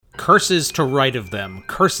Curses to right of them,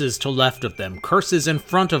 curses to left of them, curses in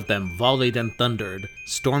front of them, volleyed and thundered.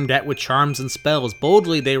 Stormed at with charms and spells,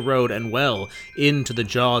 boldly they rode and well, into the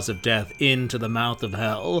jaws of death, into the mouth of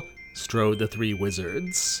hell, strode the three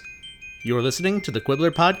wizards. You're listening to the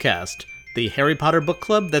Quibbler Podcast, the Harry Potter book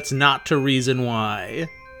club that's not to reason why.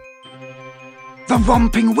 The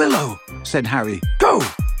Romping Willow, said Harry. Go!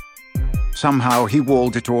 Somehow he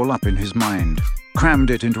walled it all up in his mind,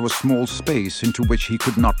 crammed it into a small space into which he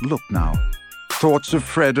could not look now. Thoughts of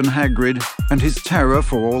Fred and Hagrid, and his terror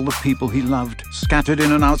for all the people he loved, scattered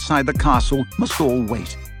in and outside the castle, must all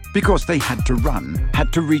wait. Because they had to run,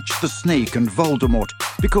 had to reach the snake and Voldemort,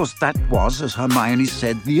 because that was, as Hermione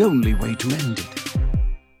said, the only way to end it.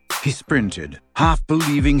 He sprinted, half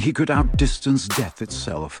believing he could outdistance death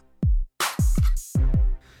itself.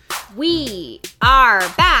 We are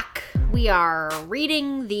back. We are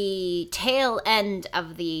reading the tail end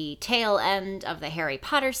of the Harry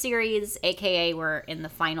Potter series, aka we're in the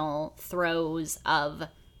final throes of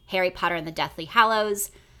Harry Potter and the Deathly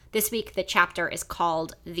Hallows. This week the chapter is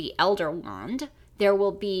called The Elder Wand. There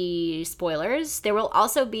will be spoilers. There will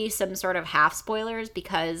also be some sort of half spoilers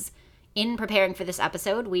because in preparing for this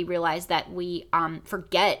episode, we realized that we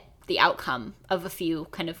forget the outcome of a few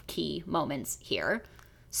kind of key moments here.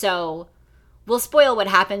 So we'll spoil what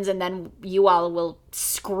happens, and then you all will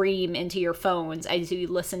scream into your phones as you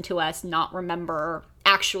listen to us not remember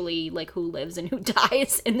actually, like, who lives and who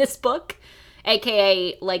dies in this book.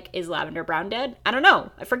 AKA, like, is Lavender Brown dead? I don't know.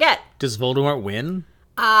 I forget. Does Voldemort win?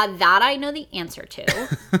 That I know the answer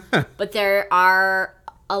to. But there are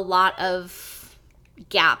a lot of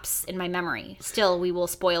gaps in my memory. Still, we will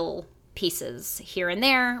spoil pieces here and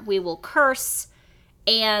there. We will curse.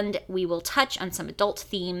 And we will touch on some adult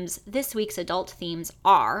themes. This week's adult themes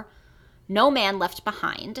are No Man Left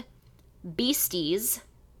Behind, Beasties,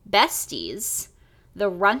 Besties, The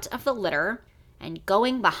Runt of the Litter, and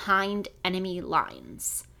Going Behind Enemy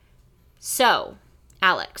Lines. So,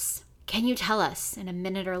 Alex, can you tell us in a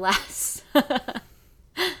minute or less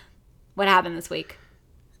what happened this week?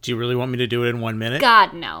 Do you really want me to do it in 1 minute?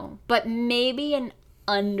 God, no. But maybe in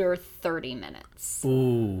under 30 minutes.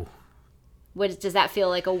 Ooh. Does that feel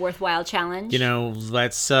like a worthwhile challenge? You know,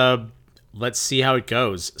 let's see how it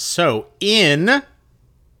goes. So, in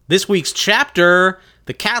this week's chapter,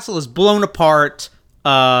 the castle is blown apart,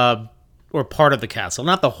 or part of the castle,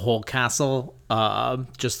 not the whole castle.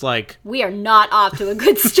 Just like we are not off to a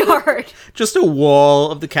good start. Just a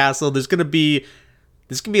wall of the castle. There's gonna be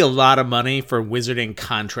a lot of money for wizarding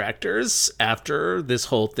contractors after this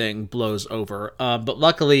whole thing blows over. But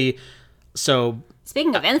luckily, so.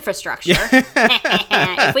 Speaking of infrastructure,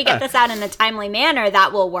 if we get this out in a timely manner,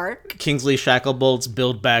 that will work. Kingsley Shacklebolt's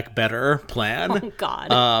Build Back Better plan. Oh,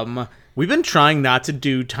 God. We've been trying not to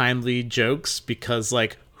do timely jokes because,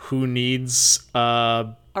 like, who needs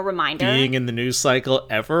a reminder being in the news cycle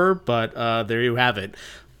ever? But there you have it.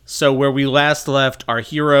 So where we last left our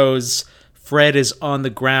heroes, Fred is on the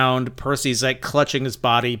ground. Percy's, like, clutching his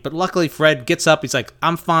body. But luckily, Fred gets up. He's like,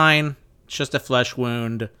 I'm fine. It's just a flesh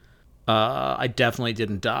wound. I definitely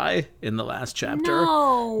didn't die in the last chapter.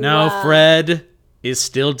 No, Fred is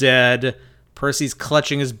still dead. Percy's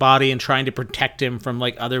clutching his body and trying to protect him from,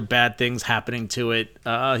 like, other bad things happening to it.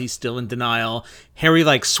 He's still in denial. Harry,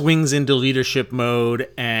 like, swings into leadership mode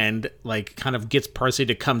and, like, kind of gets Percy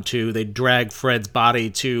to come to. They drag Fred's body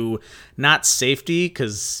to not safety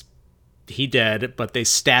because he dead, but they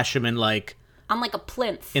stash him in, like, on, like, a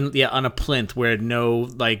plinth. On a plinth where no,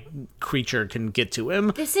 like, creature can get to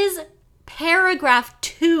him. This is paragraph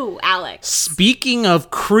 2, Alex. Speaking of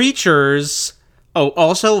creatures,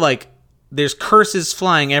 also, like, there's curses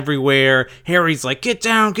flying everywhere. Harry's like, get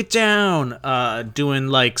down, doing,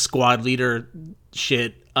 like, squad leader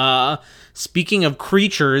shit. Speaking of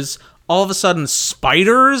creatures, all of a sudden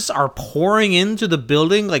spiders are pouring into the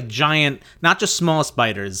building, like giant, not just small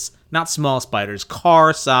spiders,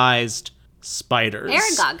 car-sized spiders.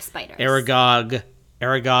 Aragog spiders.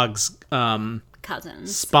 Aragog's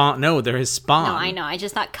cousins. Spawn. No, they're his spawn. No, I know. I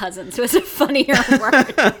just thought cousins was a funnier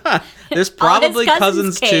word. There's probably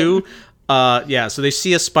cousins too. Yeah, so they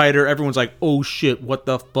see a spider. Everyone's like, oh shit, what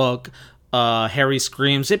the fuck? Harry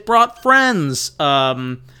screams, it brought friends.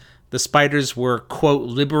 The spiders were, quote,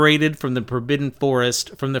 liberated from the forbidden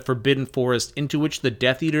forest into which the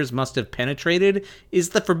Death Eaters must have penetrated. Is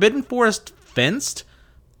the Forbidden Forest fenced?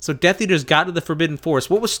 So Death Eaters got to the Forbidden Forest.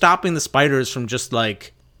 What was stopping the spiders from just,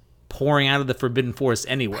 like, pouring out of the Forbidden Forest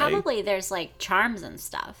anyway? Probably there's, like, charms and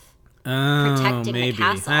stuff. Oh, protecting maybe. The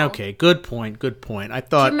castle. Okay, good point. I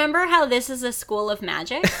thought... Do you remember how this is a school of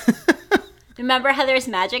magic? Remember how there's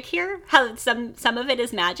magic here? How some of it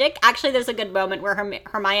is magic? Actually, there's a good moment where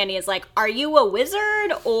Hermione is like, are you a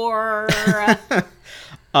wizard or...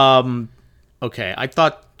 Okay, I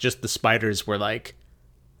thought just the spiders were, like,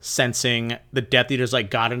 sensing the Death Eaters,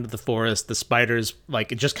 like, got into the forest. The spiders,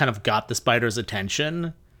 like, it just kind of got the spiders'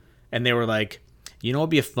 attention. And they were like, you know what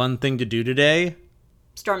would be a fun thing to do today?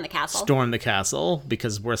 Storm the castle. Storm the castle,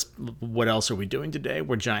 because what else are we doing today?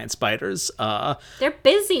 We're giant spiders. They're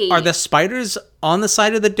busy. Are the spiders on the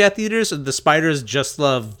side of the Death Eaters, or the spiders just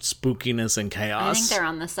love spookiness and chaos? I think they're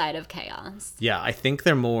on the side of chaos. Yeah, I think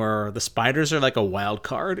they're more... The spiders are like a wild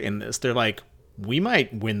card in this. They're like, we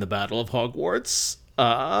might win the Battle of Hogwarts.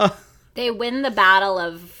 They win the battle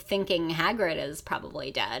of thinking Hagrid is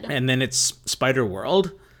probably dead. And then it's Spider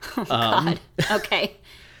World. Oh, God. Okay.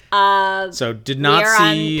 So did not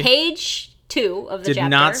see... on page 2 of the chapter. Did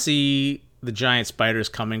not see the giant spiders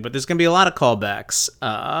coming, but there's going to be a lot of callbacks.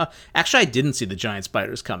 Actually, I didn't see the giant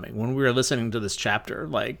spiders coming. When we were listening to this chapter,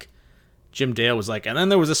 like, Jim Dale was like, and then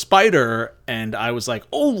there was a spider, and I was like,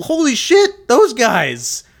 oh, holy shit, those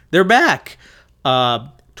guys, they're back.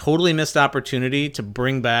 Totally missed opportunity to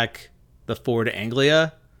bring back the Ford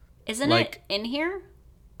Anglia. Isn't it in here?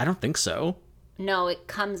 I don't think so. No, it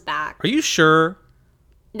comes back. Are you sure?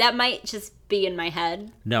 That might just be in my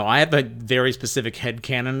head. No, I have a very specific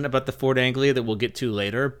headcanon about the Ford Anglia that we'll get to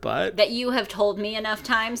later, but... That you have told me enough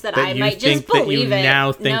times that I might just that believe you it.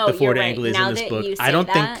 now think no, the Ford right. Anglia is now in this that book. You say I don't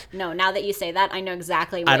that, think... No, now that you say that, I know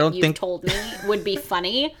exactly what you've told me would be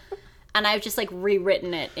funny. And I've just, like,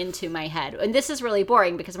 rewritten it into my head. And this is really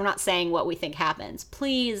boring because we're not saying what we think happens.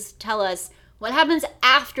 Please tell us what happens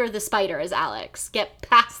after the spiders, Alex. Get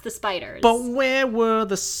past the spiders. But where were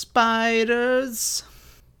the spiders?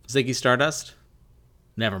 Ziggy Stardust?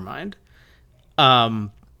 Never mind. The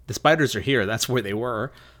spiders are here. That's where they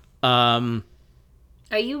were. Are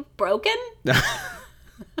you broken?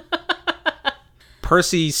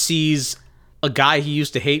 Percy sees a guy he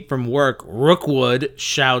used to hate from work, Rookwood,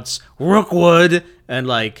 shouts, Rookwood, and,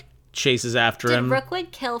 like, chases after him. Did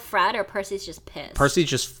Rookwood kill Fred, or Percy's just pissed? Percy's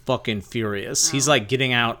just fucking furious. He's, like,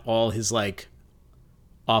 getting out all his, like,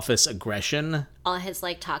 office aggression. All his,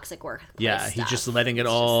 like, toxic work. Yeah, he's just letting it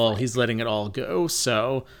all, he's letting it all go.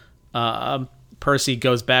 So, Percy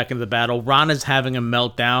goes back into the battle. Ron is having a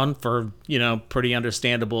meltdown for, you know, pretty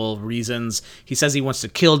understandable reasons. He says he wants to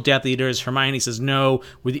kill Death Eaters. Hermione says, no,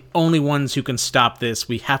 we're the only ones who can stop this.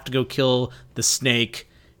 We have to go kill the snake,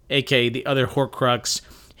 aka the other Horcrux.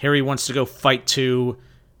 Harry wants to go fight too,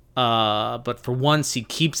 but for once he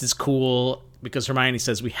keeps his cool because Hermione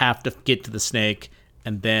says we have to get to the snake,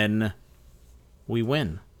 and then we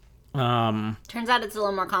win. Turns out it's a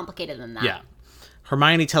little more complicated than that. Yeah.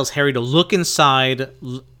 Hermione tells Harry to look inside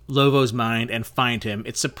LoVo's mind and find him.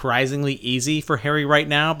 It's surprisingly easy for Harry right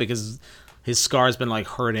now because his scar's been, like,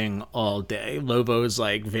 hurting all day. LoVo's,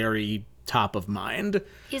 like, very top of mind.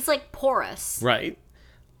 He's, like, porous. Right.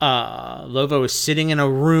 LoVo is sitting in a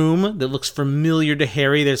room that looks familiar to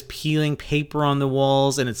Harry. There's peeling paper on the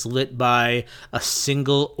walls, and it's lit by a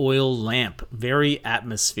single oil lamp. Very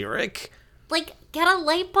atmospheric. Like, get a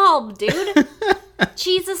light bulb, dude.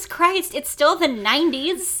 Jesus Christ, it's still the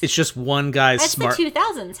 90s. It's just one guy's That's smart... the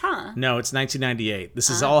 2000s, huh? No, it's 1998.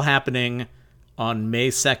 This is all happening on May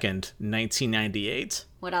 2nd, 1998.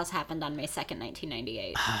 What else happened on May 2nd,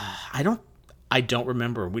 1998? I don't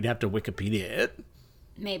remember. We'd have to Wikipedia it.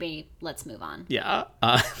 Maybe let's move on. Yeah,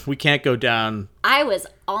 we can't go down. I was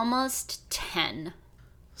almost 10.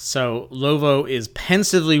 So LoVo is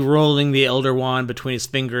pensively rolling the Elder Wand between his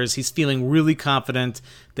fingers. He's feeling really confident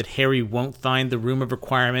that Harry won't find the Room of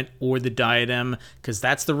Requirement or the diadem, because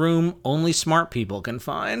that's the room only smart people can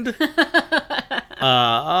find.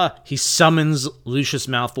 He summons Lucius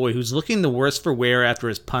Malfoy, who's looking the worse for wear after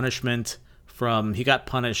his punishment he got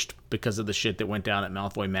punished because of the shit that went down at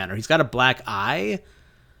Malfoy Manor. He's got a black eye.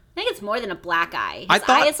 I think it's more than a black eye. His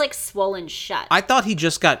eye is, like, swollen shut. I thought he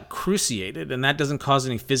just got cruciated, and that doesn't cause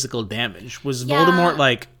any physical damage. Was Voldemort,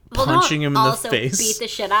 like, punching him in the face? Also beat the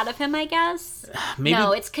shit out of him, I guess? Maybe.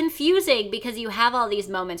 No, it's confusing because you have all these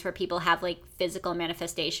moments where people have, like, physical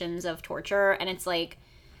manifestations of torture, and it's like,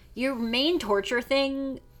 your main torture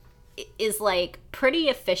thing is, like, pretty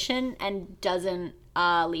efficient and doesn't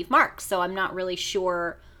leave marks. So I'm not really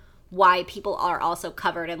sure why people are also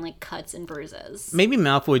covered in, like, cuts and bruises. Maybe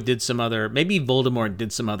Malfoy did maybe Voldemort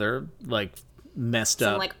did some other, like, messed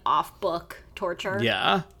up. Some, like, off-book torture?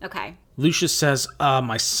 Yeah. Okay. Lucius says,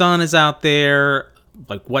 my son is out there.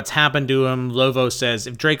 like what's happened to him. LoVo says,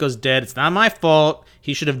 if Draco's dead, it's not my fault.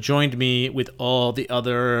 He should have joined me with all the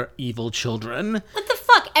other evil children. What the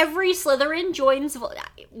fuck? Every Slytherin joins...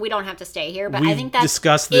 We don't have to stay here, but I think that's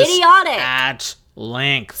discussed this idiotic. at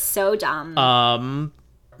length. So dumb.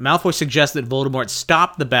 Malfoy suggests that Voldemort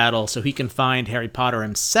stop the battle so he can find Harry Potter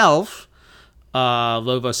himself.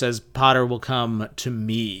 LoVo says, Potter will come to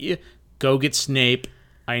me. Go get Snape.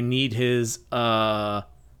 I need his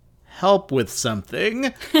help with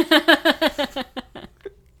something.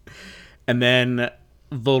 And then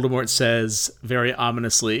Voldemort says, very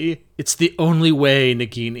ominously, it's the only way,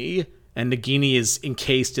 Nagini. And Nagini is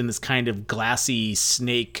encased in this kind of glassy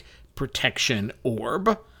snake protection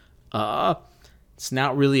orb. It's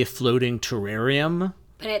not really a floating terrarium.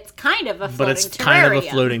 But it's kind of a floating terrarium. Kind of a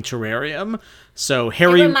floating terrarium. So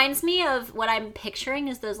Harry... It reminds me of what I'm picturing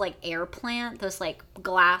is those, like, those, like,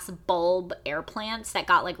 glass bulb air plants that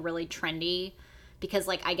got, like, really trendy. Because,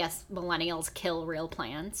 like, I guess millennials kill real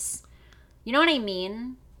plants. You know what I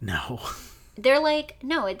mean? No. They're like...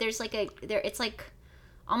 No, there's, like, it's, like,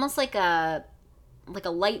 almost like a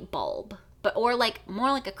light bulb. But, or, like, more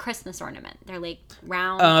like a Christmas ornament. They're, like,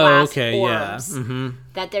 round glass orbs. Yeah. Mm-hmm.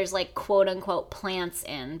 That there's, like, quote-unquote plants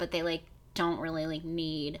in. But they, like, don't really, like,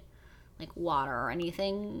 need... like water or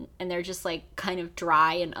anything, and they're just like kind of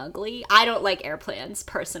dry and ugly. I don't like air plants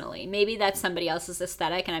personally. Maybe that's somebody else's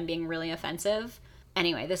aesthetic and I'm being really offensive.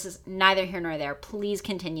 Anyway, this is neither here nor there. Please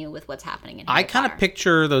continue with what's happening in Harry I kind Potter. of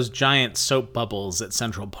picture those giant soap bubbles at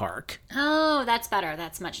Central Park. Oh, that's better.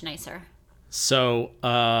 That's much nicer. So,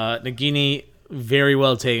 Nagini, very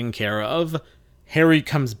well taken care of. Harry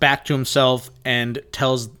comes back to himself and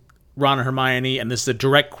tells Ron and Hermione, and this is a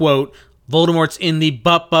direct quote, Voldemort's in the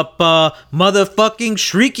motherfucking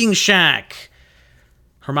Shrieking Shack.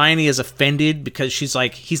 Hermione is offended because she's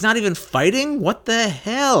like, he's not even fighting? What the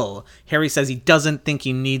hell? Harry says he doesn't think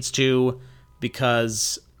he needs to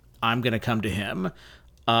because I'm going to come to him.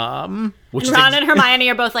 And Ron and Hermione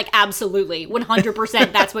are both like, absolutely,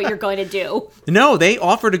 100% that's what you're going to do. No, they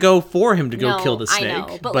offer to go for him to go kill the snake. I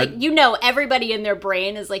know, but like, you know, everybody in their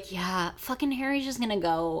brain is like, yeah, fucking Harry's just going to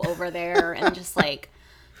go over there and just like...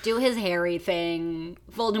 do his Harry thing.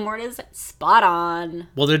 Voldemort is spot on.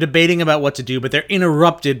 Well, they're debating about what to do, but they're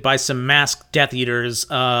interrupted by some masked Death Eaters.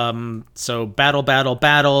 So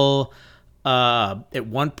battle. At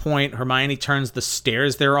one point, Hermione turns the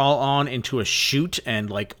stairs they're all on into a chute, and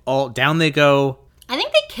like all down they go. I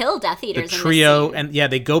think they kill Death Eaters. The trio, in this scene. and yeah,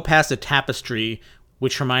 they go past a tapestry,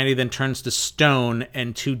 which Hermione then turns to stone,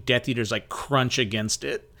 and two Death Eaters like crunch against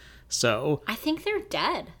it. So I think they're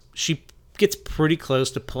dead. She gets pretty close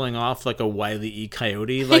to pulling off like a Wile E.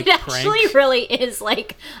 Coyote like it prank. Actually really is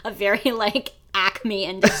like a very like Acme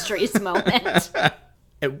Industries moment.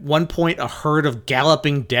 At one point, a herd of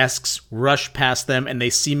galloping desks rush past them, and they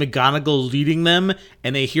see McGonagall leading them,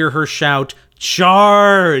 and they hear her shout,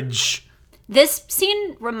 "Charge!" This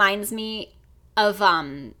scene reminds me of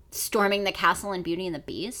storming the castle in Beauty and the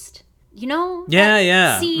Beast. You know?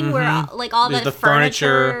 Yeah. Scene where like all There's the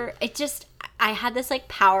furniture. It just... I had this like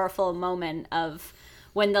powerful moment of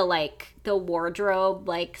when the wardrobe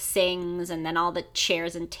like sings and then all the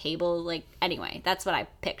chairs and tables like anyway, that's what I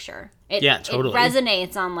picture. Yeah, totally. It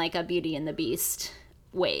resonates on like a Beauty and the Beast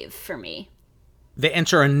wave for me. They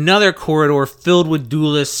enter another corridor filled with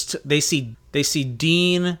duelists. They see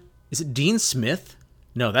Dean. Is it Dean Smith?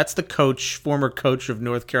 No, that's the former coach of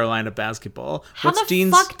North Carolina basketball. How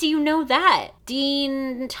the fuck do you know that?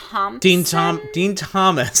 Dean Thompson? Dean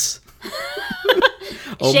Thomas.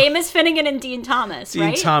 Seamus Finnegan and Dean Thomas,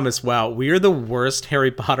 right? Dean Thomas, wow. We're the worst Harry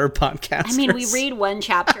Potter podcasters. I mean, we read one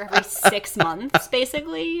chapter every 6 months,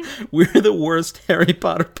 basically. We're the worst Harry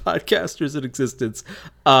Potter podcasters in existence.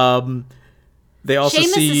 They also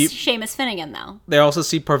see Seamus Finnegan, though. They also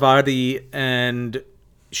see Parvati, and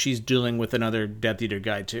she's dealing with another Death Eater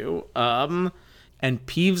guy, too. And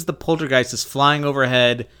Peeves the Poltergeist is flying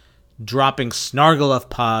overhead, dropping Snargaluff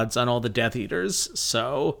pods on all the Death Eaters,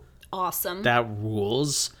 so... Awesome. That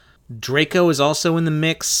rules. Draco is also in the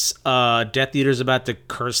mix. Death Eater's about to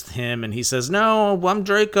curse him, and he says, "No, I'm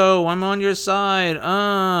Draco. I'm on your side."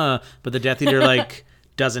 But the Death Eater, like,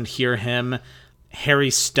 doesn't hear him. Harry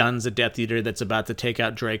stuns a Death Eater that's about to take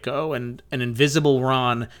out Draco, and an invisible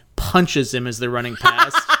Ron punches him as they're running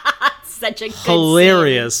past. Such a good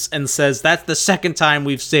hilarious scene. And says, "That's the second time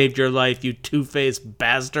we've saved your life, you two-faced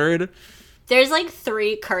bastard." There's like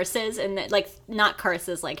 3 curses and like not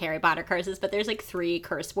curses like Harry Potter curses, but there's like 3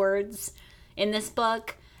 curse words in this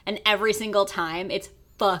book, and every single time it's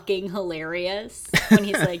fucking hilarious when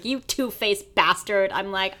he's like, "You two-faced bastard."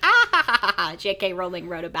 I'm like, ah ha ha ha ha. J.K. Rowling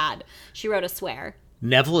wrote a swear.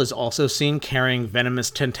 Neville is also seen carrying venomous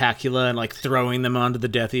tentacula and like throwing them onto the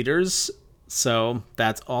Death Eaters. So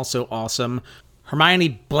that's also awesome.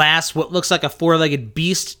 Hermione blasts what looks like a four-legged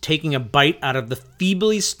beast taking a bite out of the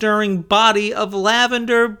feebly stirring body of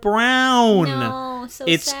Lavender Brown. No, so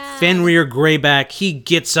it's sad. Fenrir Greyback. He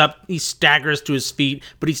gets up, he staggers to his feet,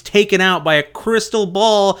 but he's taken out by a crystal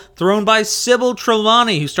ball thrown by Sybil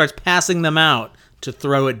Trelawney, who starts passing them out to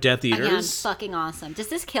throw at Death Eaters. Again, fucking awesome. Does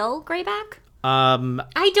this kill Greyback?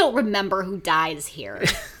 I don't remember who dies here.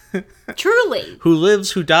 Truly. Who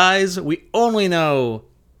lives, who dies, we only know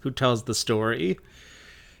who tells the story.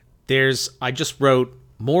 I just wrote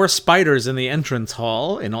more spiders in the entrance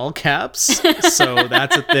hall in all caps. So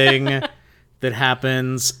that's a thing that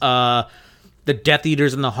happens. The Death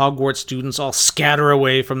Eaters and the Hogwarts students all scatter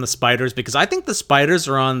away from the spiders because I think the spiders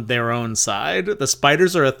are on their own side. The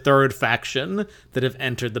spiders are a third faction that have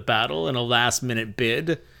entered the battle in a last-minute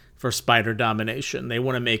bid for spider domination. They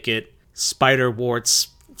want to make it Spider-Wart's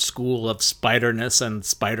school of spiderness and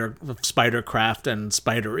spidercraft and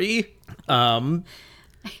spidery.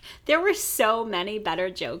 There were so many better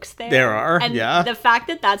jokes there. There are, and yeah. The fact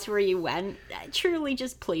that that's where you went truly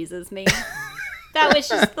just pleases me. That was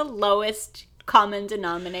just the lowest common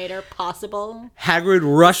denominator possible. Hagrid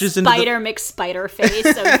rushes into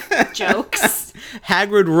McSpiderface of jokes.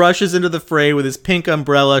 Hagrid rushes into the fray with his pink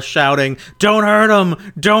umbrella, shouting, "Don't hurt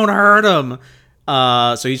him! Don't hurt him!"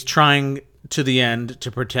 So he's trying to the end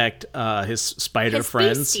to protect his spider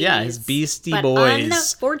friends. Beasties. Yeah, his beastie but boys.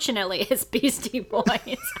 Unfortunately, his beastie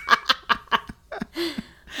boys.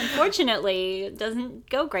 Unfortunately, it doesn't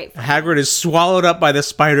go great for him. Hagrid is swallowed up by the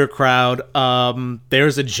spider crowd.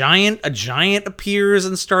 There's a giant appears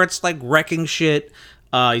and starts like wrecking shit.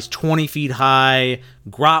 He's 20 feet high.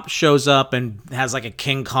 Grop shows up and has like a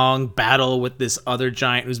King Kong battle with this other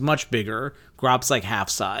giant who's much bigger. Grop's like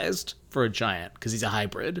half-sized for a giant because he's a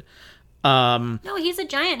hybrid. No, he's a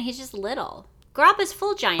giant. He's just little. Grop is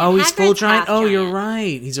full giant. Oh, he's Hagrid's full giant. Oh, half-giant. you're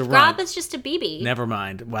right. He's a Grop is just a BB. Never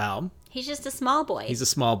mind. Wow. He's just a small boy. He's a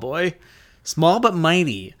small boy. Small but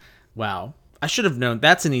mighty. Wow. I should have known.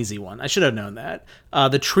 That's an easy one. I should have known that.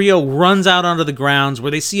 The trio runs out onto the grounds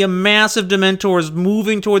where they see a massive Dementors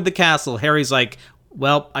moving toward the castle. Harry's like,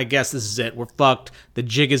 well, I guess this is it. We're fucked. The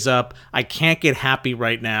jig is up. I can't get happy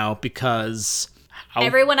right now because...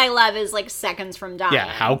 Everyone I love is like seconds from dying. Yeah,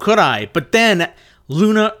 how could I? But then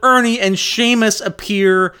Luna, Ernie, and Seamus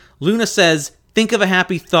appear. Luna says, think of a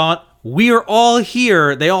happy thought. We're all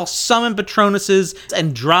here. They all summon Patronuses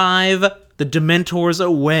and drive the Dementors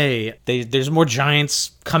away. There's more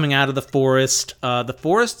giants coming out of the forest. The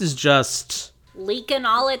forest is just... leaking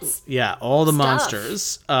all its all the stuff.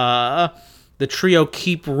 monsters. The trio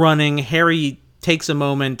keep running. Harry takes a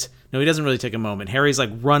moment. No, he doesn't really take a moment. Harry's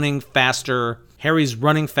like running faster. Harry's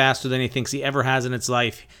running faster than he thinks he ever has in his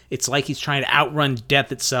life. It's like he's trying to outrun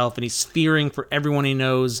death itself, and he's fearing for everyone he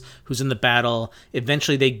knows who's in the battle.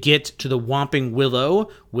 Eventually, they get to the Whomping Willow,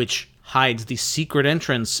 which hides the secret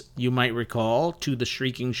entrance, you might recall, to the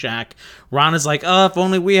Shrieking Shack. Ron is like, if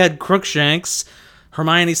only we had Crookshanks.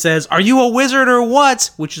 Hermione says, are you a wizard or what?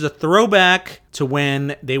 Which is a throwback to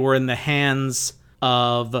when they were in the hands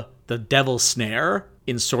of the Devil Snare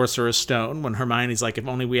in Sorcerer's Stone, when Hermione's like, if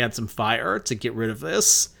only we had some fire to get rid of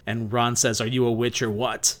this. And Ron says, are you a witch or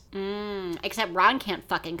what? Except Ron can't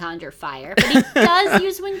fucking conjure fire, but he does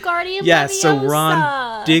use Wingardium Leviosa. Yeah, so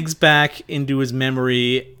Ron digs back into his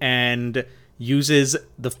memory and uses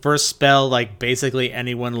the first spell like basically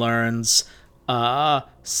anyone learns.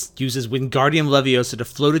 Uses Wingardium Leviosa to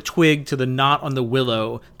float a twig to the knot on the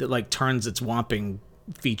willow that like turns its whomping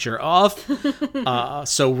feature off.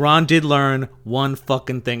 So Ron did learn one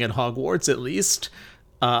fucking thing at Hogwarts, at least.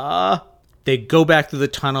 They go back through the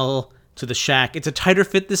tunnel to the shack. It's a tighter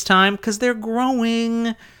fit this time because they're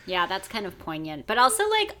growing. Yeah, that's kind of poignant, but also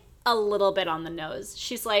like a little bit on the nose.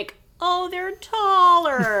 She's like, oh, they're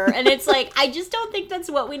taller. And it's like, I just don't think that's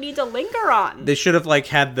what we need to linger on. They should have like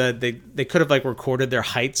had they could have like recorded their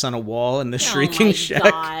heights on a wall in the Shrieking Shack.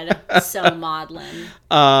 Oh my God, so maudlin.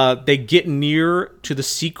 They get near to the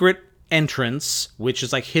secret entrance, which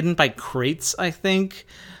is like hidden by crates, I think.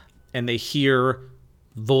 And they hear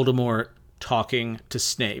Voldemort talking to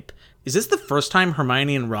Snape. Is this the first time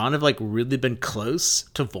Hermione and Ron have like really been close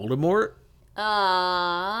to Voldemort?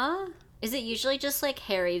 Is it usually just like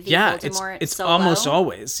Harry v. Yeah, Voldemort it's solo? almost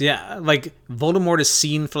always, yeah. Like, Voldemort is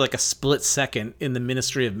seen for like a split second in the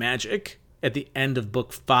Ministry of Magic at the end of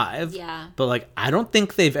book 5. Yeah. But like, I don't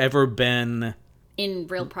think they've ever been... in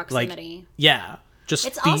real proximity. Like, yeah, just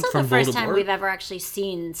it's feet also from the first Voldemort. time we've ever actually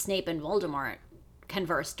seen Snape and Voldemort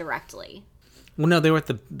converse directly. Well, no, they were at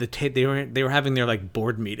they were having their like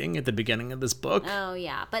board meeting at the beginning of this book. Oh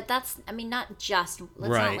yeah, but that's not just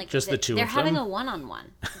right, not like just the two. They're of having them. a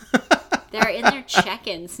one-on-one. They're in their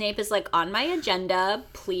check-in. Snape is like, on my agenda,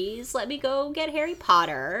 please let me go get Harry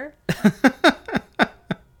Potter.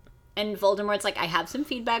 And Voldemort's like, I have some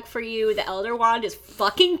feedback for you. The Elder Wand is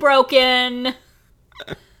fucking broken.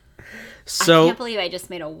 So I can't believe I just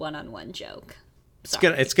made a one-on-one joke.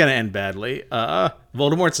 Sorry. It's gonna end badly.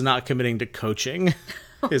 Voldemort's not committing to coaching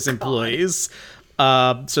his employees.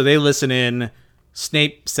 So they listen in.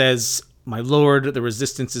 Snape says, "My lord, the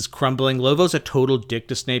resistance is crumbling." LoVo's a total dick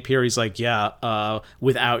to Snape here. He's like, "Yeah,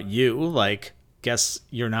 without you, like, guess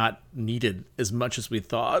you're not needed as much as we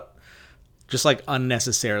thought." Just like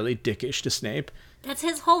unnecessarily dickish to Snape. That's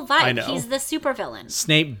his whole vibe. I know. He's the supervillain.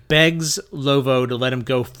 Snape begs LoVo to let him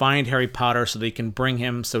go find Harry Potter so they can bring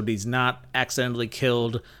him so he's not accidentally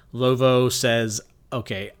killed. LoVo says,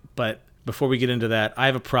 "Okay, but before we get into that, I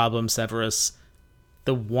have a problem, Severus.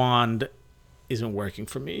 The wand isn't working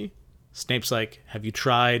for me." Snape's like, "Have you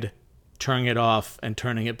tried turning it off and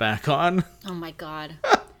turning it back on?" Oh my god.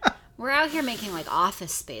 We're out here making like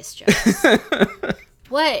Office Space jokes.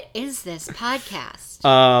 What is this podcast?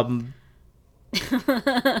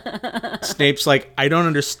 Snape's like, "I don't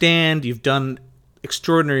understand. You've done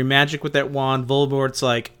extraordinary magic with that wand." Voldemort's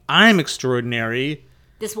like, "I'm extraordinary,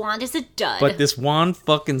 This wand is a dud. but this wand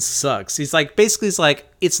fucking sucks." He's like, basically, he's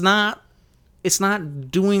like, it's not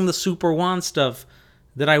doing the super wand stuff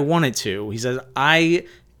that I want it to. He says, "I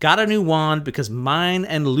got a new wand because mine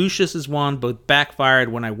and Lucius's wand both backfired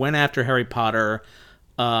when I went after Harry Potter.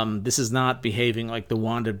 This is not behaving like the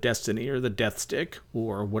Wand of Destiny or the Death Stick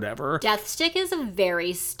or whatever." Death Stick is a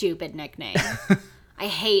very stupid nickname. I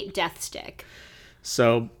hate Death Stick.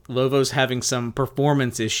 So LoVo's having some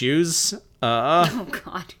performance issues Oh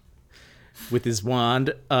god. with his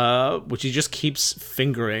wand, which he just keeps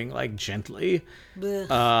fingering like gently.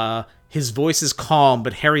 His voice is calm,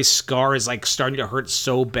 but Harry's scar is like starting to hurt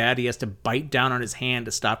so bad he has to bite down on his hand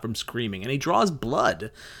to stop from screaming, and he draws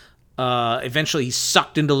blood. Eventually he's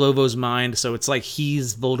sucked into LoVo's mind, so it's like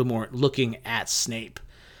he's Voldemort looking at Snape.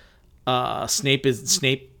 Snape is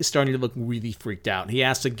starting to look really freaked out. He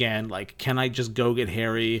asks again, like, "Can I just go get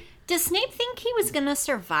Harry?" Does Snape think he was gonna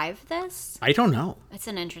survive this? I don't know. It's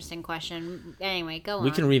an interesting question. Anyway, go on.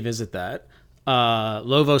 We can revisit that.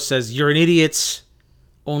 LoVo says, "You're an idiot.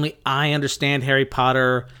 Only I understand Harry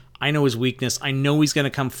Potter. I know his weakness. I know he's going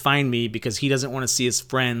to come find me because he doesn't want to see his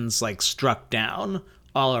friends, like, struck down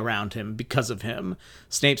all around him because of him."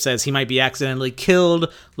 Snape says he might be accidentally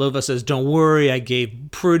killed. LoVo says, "Don't worry, I gave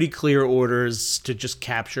pretty clear orders to just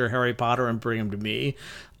capture Harry Potter and bring him to me.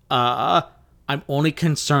 I'm only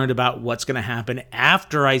concerned about what's going to happen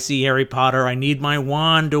after I see Harry Potter. I need my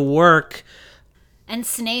wand to work." And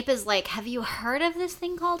Snape is like, "Have you heard of this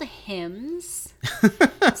thing called hymns?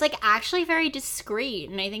 It's like actually very discreet,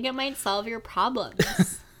 and I think it might solve your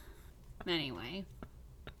problems." Anyway.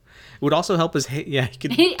 It would also help his He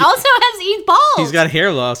also has eat balls. He's got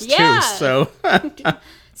hair loss Yeah. too, so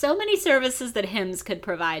So many services that hymns could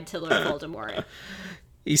provide to Lord Voldemort.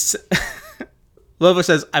 LoVo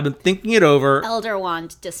says, "I've been thinking it over." Elder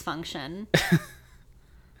Wand dysfunction.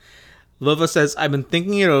 LoVo says, "I've been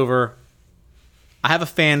thinking it over. I have a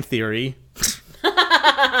fan theory."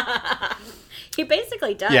 He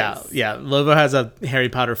basically does. Yeah. LoVo has a Harry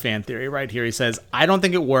Potter fan theory right here. He says, "I don't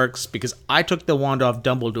think it works because I took the wand off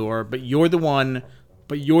Dumbledore, but you're the one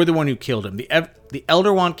who killed him. The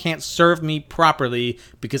Elder Wand can't serve me properly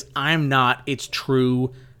because I'm not its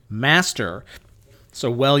true master. So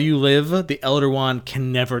while you live, the Elder Wand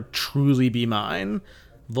can never truly be mine."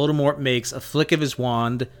 Voldemort makes a flick of his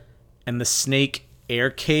wand, and the snake air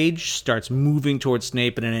cage starts moving towards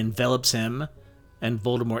Snape, and it envelops him. And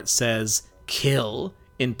Voldemort says, "Kill,"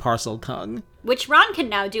 in Parseltongue. Which Ron can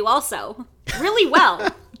now do also. Really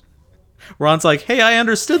well. Ron's like, "Hey, I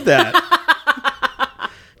understood that."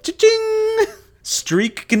 Cha-ching!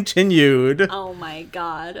 Streak continued. Oh my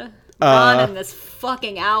god. Ron and this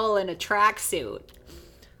fucking owl in a tracksuit.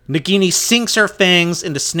 Nagini sinks her fangs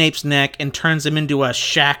into Snape's neck and turns him into a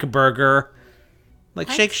shack burger. Like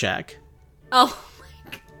What? Shake Shack. Oh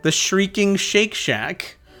my god. The shrieking Shake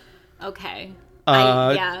Shack. Okay.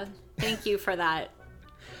 Uh, Thank you for that.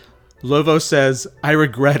 LoVo says, "I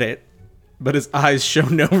regret it," but his eyes show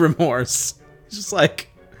no remorse. He's just like...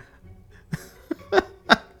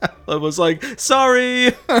 LoVo's like,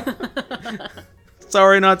 "Sorry!"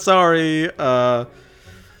 Sorry, not sorry.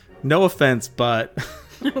 No offense, but...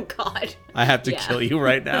 Oh god. I have to kill you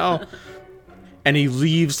right now. And he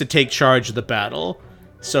leaves to take charge of the battle.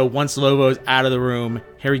 So once LoVo's out of the room,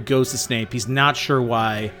 Harry goes to Snape. He's not sure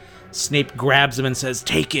why. Snape grabs him and says,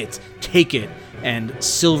 take it, and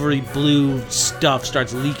silvery blue stuff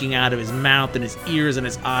starts leaking out of his mouth and his ears and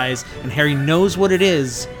his eyes, and Harry knows what it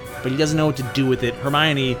is, but he doesn't know what to do with it.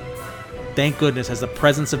 Hermione, thank goodness, has the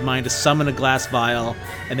presence of mind to summon a glass vial,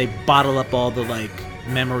 and they bottle up all the,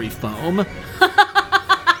 memory foam.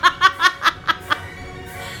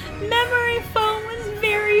 Memory foam was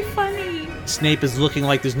very funny. Snape is looking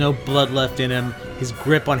like there's no blood left in him. His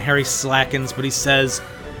grip on Harry slackens, but he says,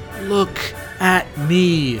 look at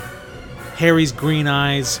me. Harry's green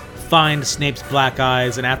eyes find Snape's black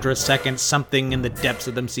eyes, and after a second, something in the depths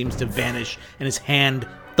of them seems to vanish, and his hand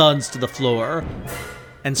thuds to the floor.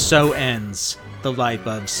 And so ends the life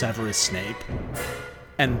of Severus Snape.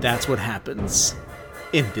 And that's what happens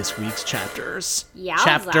in this week's chapters. Yowza.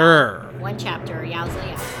 Chapter. One chapter,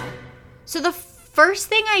 yowza. So the first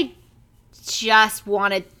thing I just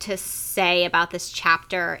wanted to say about this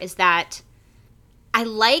chapter is that I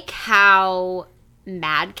like how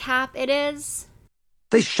madcap it is.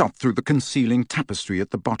 They shot through the concealing tapestry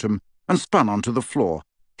at the bottom and spun onto the floor,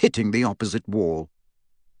 hitting the opposite wall.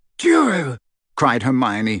 "Duro!" cried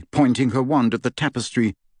Hermione, pointing her wand at the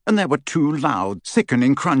tapestry, and there were two loud,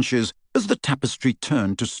 sickening crunches as the tapestry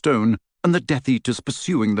turned to stone and the Death Eaters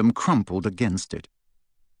pursuing them crumpled against it.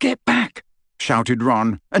 "Get back!" shouted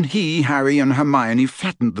Ron, and he, Harry, and Hermione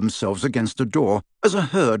flattened themselves against a door as a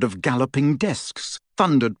herd of galloping desks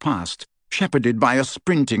thundered past, shepherded by a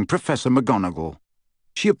sprinting Professor McGonagall.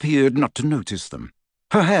 She appeared not to notice them.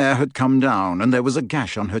 Her hair had come down, and there was a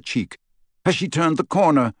gash on her cheek. As she turned the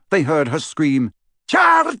corner, they heard her scream,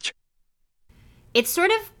 "Charge!" It's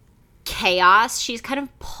sort of chaos. She's kind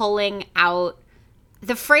of pulling out.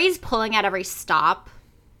 The phrase pulling out every stop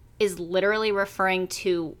is literally referring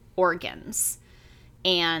to organs.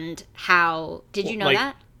 And how, did you know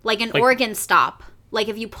that? Like an organ stop. Like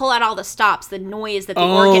if you pull out all the stops, the noise that the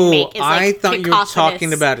organ make is I thought you were cacophonous.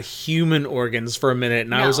 talking about human organs for a minute,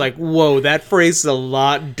 and I was like, whoa, that phrase is a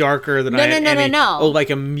lot darker than No. Oh, like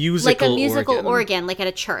a musical organ. Like a musical organ, like at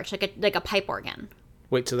a church, like a pipe organ.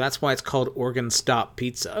 Wait, so that's why it's called Organ Stop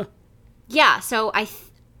Pizza? Yeah, so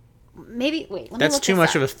maybe, wait, let me That's look too this much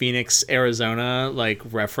up. of a Phoenix, Arizona,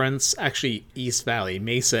 reference. Actually, East Valley,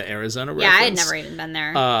 Mesa, Arizona Yeah, reference. I had never even been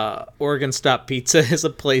there. Organ Stop Pizza is a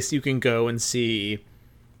place you can go and see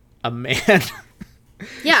a man.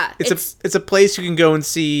 Yeah. It's a place you can go and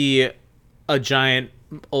see a giant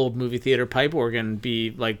old movie theater pipe organ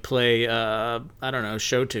play, I don't know,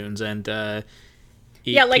 show tunes and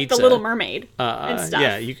eat pizza. The Little Mermaid and stuff.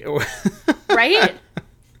 Yeah. Right?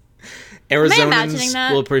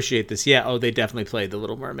 Arizonans will appreciate this. Yeah, they definitely played The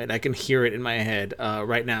Little Mermaid. I can hear it in my head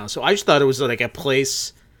right now. So I just thought it was like a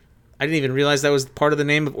place. I didn't even realize that was part of the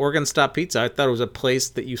name of Organ Stop Pizza. I thought it was a place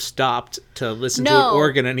that you stopped to listen to an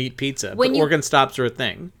organ and eat pizza. But organ stops are a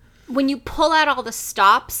thing. When you pull out all the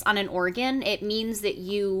stops on an organ, it means that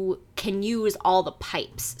you can use all the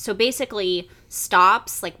pipes. So basically,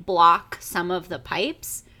 stops block some of the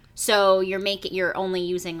pipes. So you're only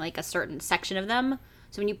using a certain section of them.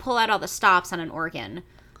 So when you pull out all the stops on an organ,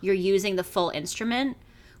 you're using the full instrument,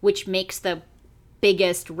 which makes the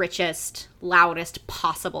biggest, richest, loudest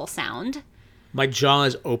possible sound. My jaw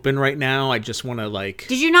is open right now. I just want to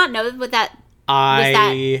Did you not know that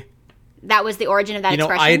that was the origin of that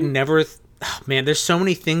expression? I had never... man, there's so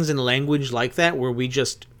many things in language like that where we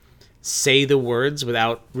just say the words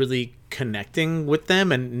without really connecting with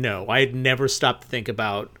them. And no, I had never stopped to think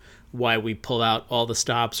about why we pull out all the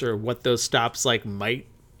stops or what those stops might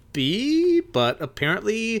be, but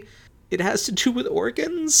apparently it has to do with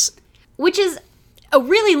organs. Which is a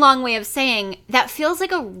really long way of saying that feels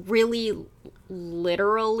like a really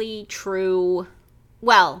literally true...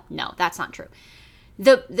 Well, no, that's not true.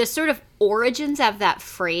 The sort of origins of that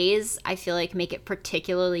phrase, I feel like, make it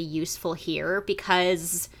particularly useful here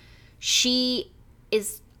because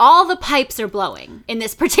all the pipes are blowing in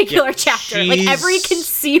this particular chapter. Every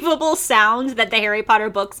conceivable sound that the Harry Potter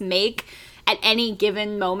books make at any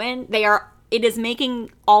given moment, it is making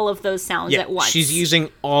all of those sounds at once. She's using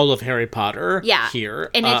all of Harry Potter here.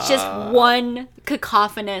 And it's just one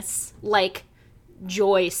cacophonous,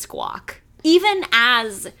 joy squawk. Even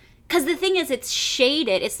as... Because the thing is, it's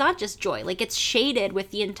shaded. It's not just joy. It's shaded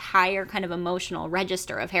with the entire kind of emotional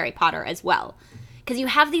register of Harry Potter as well. Because you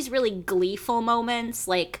have these really gleeful moments,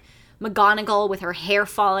 like McGonagall with her hair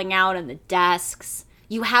falling out on the desks.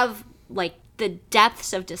 You have, the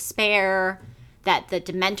depths of despair that the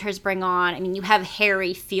Dementors bring on. I mean, you have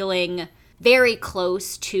Harry feeling very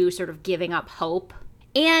close to sort of giving up hope.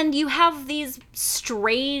 And you have these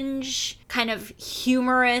strange, kind of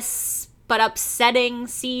humorous but upsetting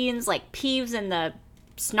scenes like Peeves in the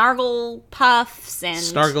snargle puffs and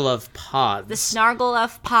Snargle of pods. the snargle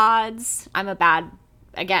of pods. I'm a bad,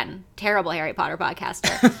 again, terrible Harry Potter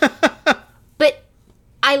podcaster. But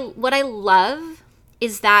what I love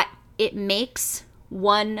is that it makes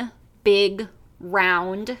one big,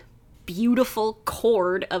 round, beautiful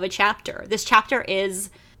chord of a chapter. This chapter is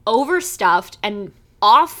overstuffed and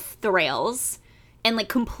off the rails and like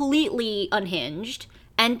completely unhinged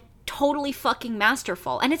and totally fucking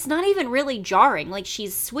masterful. And it's not even really jarring. Like,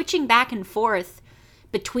 she's switching back and forth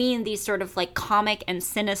between these sort of like comic and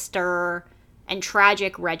sinister and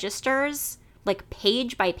tragic registers, like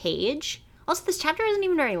page by page. Also, this chapter isn't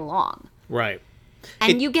even very long. Right.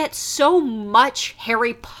 And you get so much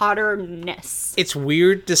Harry Potter-ness. It's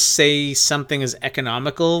weird to say something is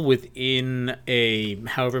economical within a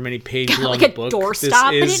however many page long like a book.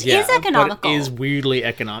 doorstop, but it is economical. But it is weirdly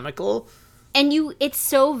economical. And it's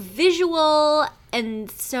so visual,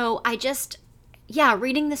 and so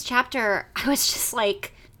reading this chapter, I was just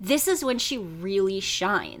like, this is when she really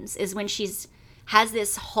shines, is when has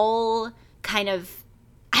this whole kind of,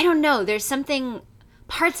 I don't know, there's something,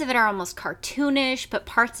 parts of it are almost cartoonish, but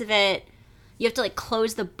parts of it, you have to like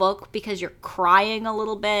close the book because you're crying a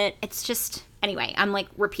little bit. It's just, anyway, I'm like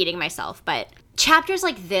repeating myself, but chapters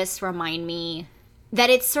like this remind me that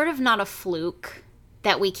it's sort of not a fluke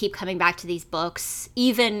that we keep coming back to these books,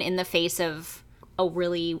 even in the face of a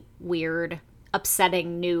really weird,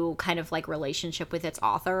 upsetting new kind of like relationship with its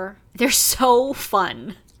author. They're so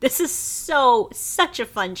fun. This is such a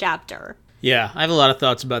fun chapter. Yeah, I have a lot of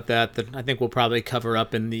thoughts about that I think we'll probably cover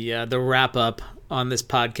up in the wrap up on this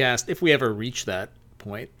podcast if we ever reach that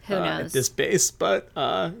point. Who knows? At this base, but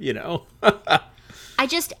you know.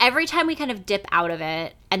 Every time we kind of dip out of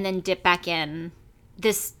it and then dip back in,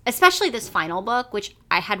 especially this final book, which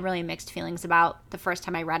I had really mixed feelings about the first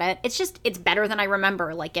time I read it. It's better than I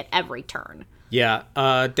remember, like, at every turn. Yeah,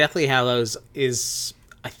 Deathly Hallows is,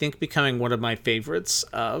 I think, becoming one of my favorites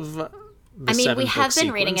of the we have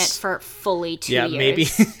been reading it for fully 2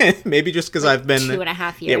 years. Maybe just because I've been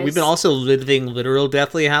 2.5 years. Yeah, we've been also living literal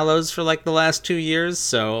Deathly Hallows for like the last 2 years,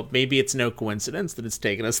 so maybe it's no coincidence that it's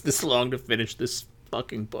taken us this long to finish this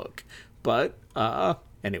fucking book. But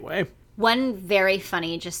anyway. One very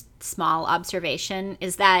funny, just small observation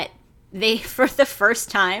is that they, for the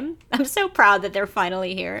first time, I'm so proud that they're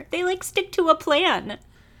finally here, they, like, stick to a plan.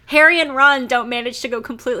 Harry and Ron don't manage to go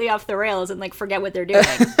completely off the rails and, like, forget what they're doing.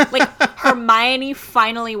 Like, Hermione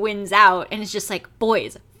finally wins out and is just like,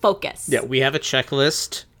 boys, focus. Yeah, we have a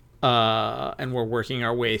checklist, and we're working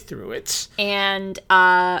our way through it. And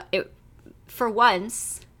for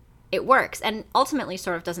once, it works. And ultimately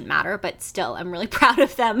sort of doesn't matter, but still, I'm really proud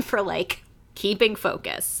of them for, like, keeping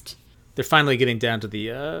focused. They're finally getting down to the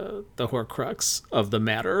Horcrux of the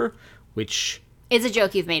matter, which is a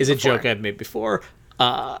joke you've made before. Is a joke I've made before.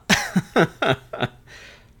 But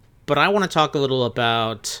I want to talk a little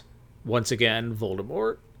about, once again,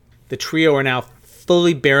 Voldemort. The trio are now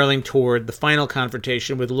fully barreling toward the final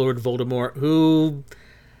confrontation with Lord Voldemort, who,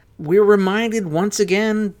 we're reminded once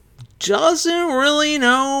again, doesn't really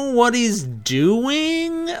know what he's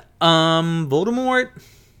doing. Voldemort,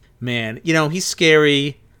 man, he's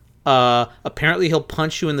scary. Apparently he'll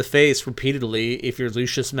punch you in the face repeatedly if you're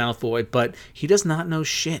Lucius Malfoy, but he does not know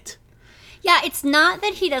shit. Yeah, it's not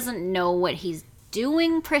that he doesn't know what he's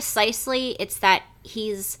doing precisely. It's that he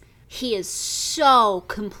is so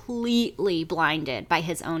completely blinded by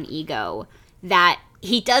his own ego that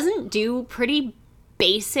he doesn't do pretty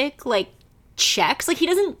basic, like, checks. Like, he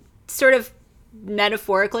doesn't sort of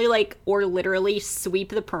metaphorically, like, or literally sweep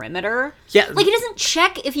the perimeter. Yeah. Like, he doesn't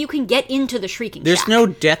check if you can get into the Shrieking There's Shack. no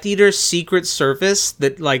Death Eater secret service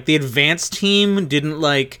that, like, the advanced team didn't,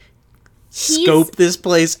 like, scope this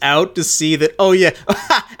place out to see that, oh yeah,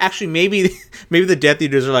 actually maybe the Death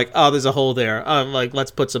Eaters are like, oh, there's a hole there, like,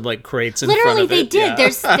 let's put some, like, crates in front of it. Literally, they did.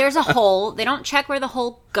 Yeah. There's a hole. They don't check where the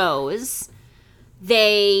hole goes.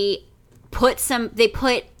 They put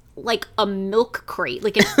like a milk crate,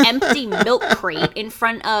 like an empty milk crate in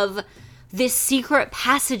front of this secret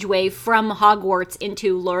passageway from Hogwarts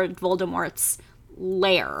into Lord Voldemort's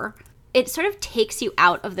lair. It sort of takes you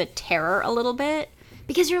out of the terror a little bit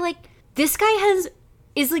because you're like, this guy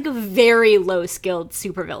is like a very low-skilled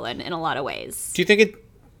supervillain in a lot of ways. Do you think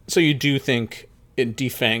so you do think it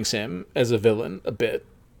defangs him as a villain a bit?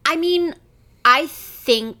 I mean, I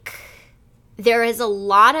think there is a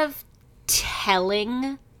lot of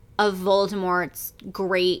telling of Voldemort's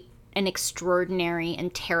great and extraordinary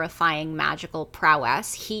and terrifying magical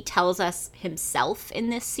prowess. He tells us himself in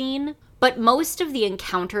this scene. But most of the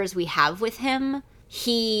encounters we have with him,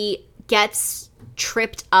 he gets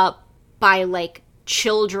tripped up by, like,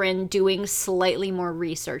 children doing slightly more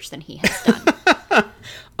research than he has done.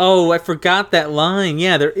 Oh, I forgot that line.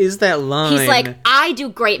 Yeah, there is that line. He's like, I do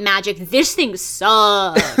great magic. This thing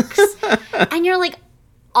sucks. And you're like,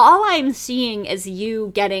 all I'm seeing is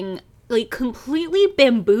you getting like completely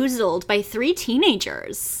bamboozled by 3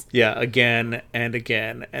 teenagers. Yeah, again and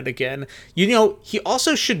again and again. You know, he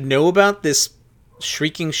also should know about this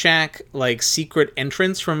Shrieking Shack, like, secret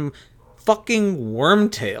entrance from fucking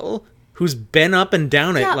Wormtail, who's been up and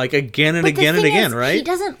down it, like, again and again and again, right? He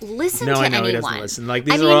doesn't listen to anyone. anyone. He doesn't listen. Like,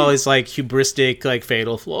 these are all his, like, hubristic, like,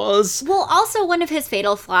 fatal flaws. Well, also one of his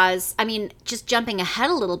fatal flaws, I mean, just jumping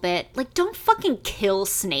ahead a little bit, like, don't fucking kill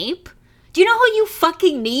Snape. Do you know who you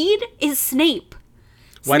fucking need? Is Snape.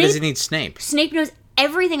 Why does he need Snape? Snape knows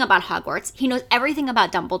everything about Hogwarts. He knows everything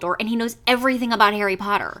about Dumbledore, and he knows everything about Harry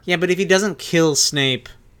Potter. Yeah, but if he doesn't kill Snape...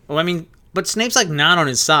 Well, I mean, but Snape's, like, not on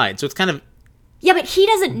his side, so it's kind of... Yeah, but he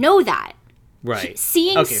doesn't know that. Right.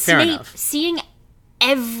 Seeing fair enough. Seeing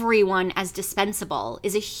everyone as dispensable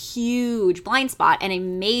is a huge blind spot and a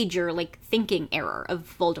major, like, thinking error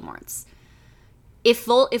of Voldemort's.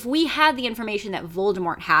 If we had the information that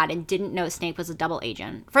Voldemort had and didn't know Snape was a double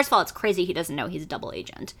agent... First of all, it's crazy he doesn't know he's a double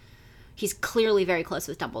agent. He's clearly very close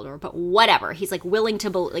with Dumbledore, but whatever. He's, like, willing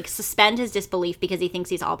to, suspend his disbelief because he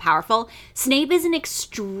thinks he's all-powerful. Snape is an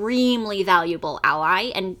extremely valuable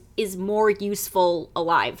ally and is more useful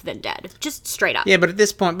alive than dead. Just straight up. Yeah, but at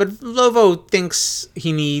this point... But LoVo thinks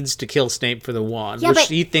he needs to kill Snape for the wand, which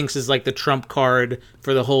he thinks is, like, the trump card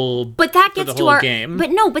for the whole game. But that gets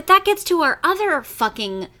But that gets to our other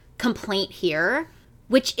fucking complaint here,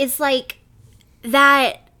 which is, like,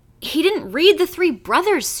 that... he didn't read the 3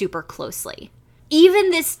 brothers super closely.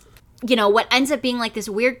 Even this, you know, what ends up being like this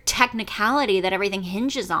weird technicality that everything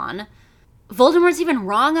hinges on, Voldemort's even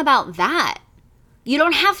wrong about that. You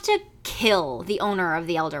don't have to kill the owner of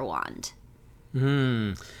the Elder Wand.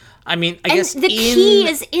 I mean, I guess the key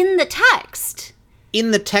is in the text.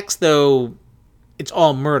 In the text, though, it's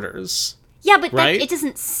all murders. Yeah, but right? It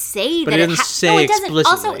doesn't say but that it doesn't say explicitly.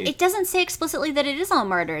 Also, it doesn't say explicitly that it is all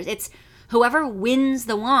murders. It's whoever wins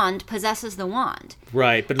the wand possesses the wand.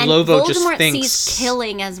 Right, but and LoVo Voldemort just thinks sees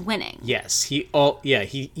killing as winning. Yes, he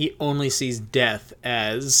only sees death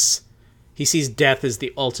as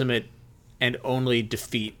the ultimate and only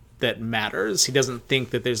defeat that matters. He doesn't think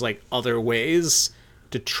that there's like other ways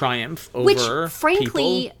to triumph over Which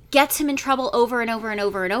frankly people. Gets him in trouble over and over and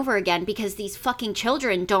over and over again because these fucking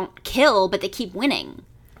children don't kill but they keep winning.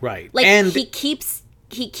 Right. Like and he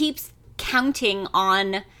keeps counting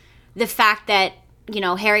on the fact that, you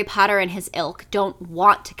know, Harry Potter and his ilk don't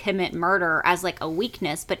want to commit murder as, like, a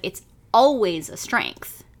weakness, but it's always a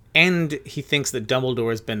strength. And he thinks that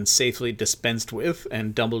Dumbledore has been safely dispensed with,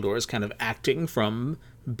 and Dumbledore is kind of acting from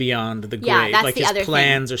beyond the grave. That's like, the his other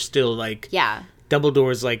plans thing. Are still, like... Yeah.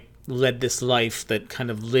 Dumbledore's, like, led this life that kind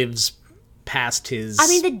of lives past his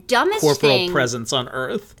the dumbest corporal presence on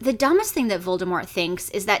Earth. The dumbest thing that Voldemort thinks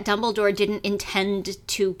is that Dumbledore didn't intend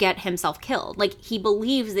to get himself killed. Like, he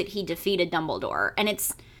believes that he defeated Dumbledore, and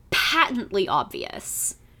it's patently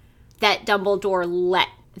obvious that Dumbledore let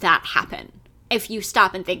that happen, if you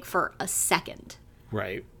stop and think for a second.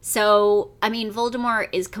 Right. So, I mean, Voldemort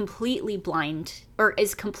is completely blind, or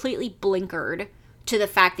is completely blinkered to the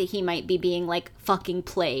fact that he might be being, like, fucking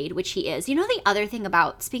played, which he is. You know the other thing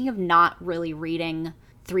about, speaking of not really reading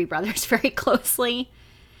 3 Brothers very closely,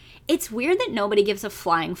 it's weird that nobody gives a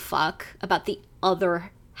flying fuck about the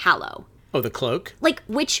other Hallow. Oh, the cloak? Like,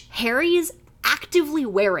 which Harry is actively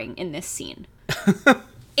wearing in this scene.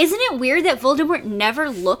 Isn't it weird that Voldemort never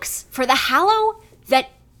looks for the Hallow that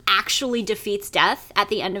actually defeats death at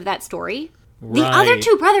the end of that story? Right. The other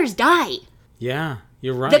 2 brothers die. Yeah,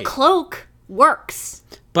 you're right. The cloak works.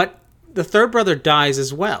 But the 3rd brother dies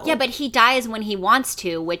as well. Yeah, but he dies when he wants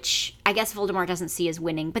to, which I guess Voldemort doesn't see as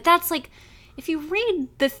winning. But that's like, if you read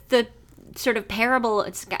the sort of parable,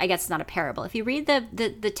 I guess it's not a parable. If you read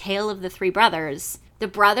the tale of the 3 brothers, the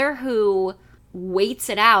brother who waits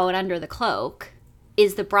it out under the cloak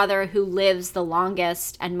is the brother who lives the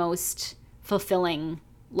longest and most fulfilling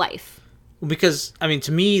life. Because, I mean,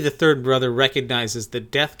 to me, the 3rd brother recognizes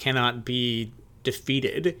that death cannot be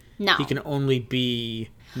defeated. No. He can only be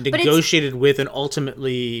negotiated with and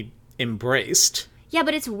ultimately embraced. Yeah,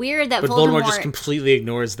 but it's weird that Voldemort just completely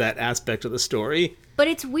ignores that aspect of the story. But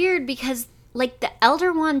it's weird because, like, the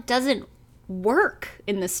Elder Wand doesn't work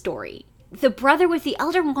in the story. The brother with the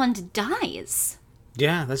Elder Wand dies.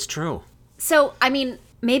 Yeah, that's true. So, I mean,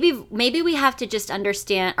 maybe we have to just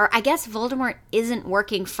understand, or I guess Voldemort isn't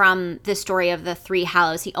working from the story of the Three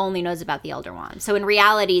Hallows. He only knows about the Elder Wand. So in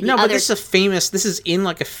reality, but this is in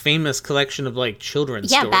like a famous collection of like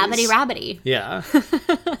children's stories. Yeah, Babbity Rabbity. Yeah.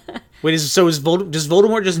 Wait, does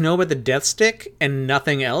Voldemort just know about the Death Stick and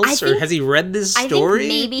nothing else? Or has he read this story? I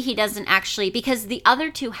think maybe he doesn't actually, because the other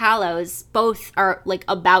two Hallows both are like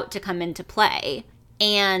about to come into play.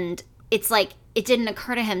 And it's like, it didn't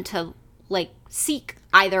occur to him to like seek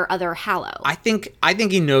either other Hallow. I think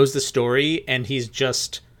he knows the story and he's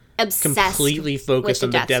just obsessed, completely focused on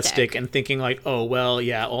the Death Stick and thinking like, oh, well,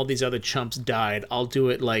 yeah, all these other chumps died. I'll do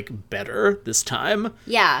it like better this time.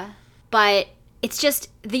 Yeah, but it's just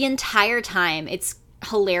the entire time it's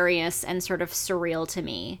hilarious and sort of surreal to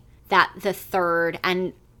me that the third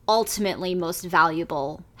and ultimately most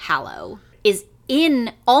valuable Hallow is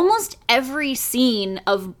in almost every scene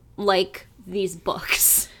of like these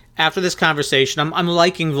books. After this conversation, I'm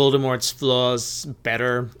liking Voldemort's flaws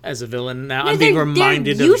better as a villain now. I'm being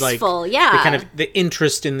reminded of like the kind of the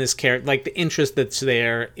interest in this character, like the interest that's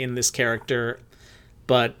there in this character.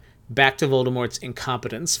 But back to Voldemort's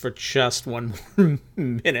incompetence for just one more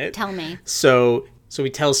minute. Tell me. So he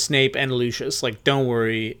tells Snape and Lucius, like, don't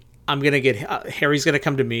worry, I'm going to get... Harry's going to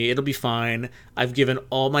come to me. It'll be fine. I've given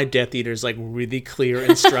all my Death Eaters, like, really clear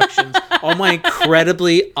instructions. All my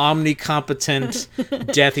incredibly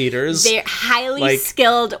omnicompetent Death Eaters. They're highly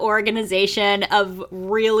skilled organization of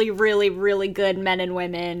really, really, really good men and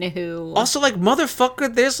women who... Also, like,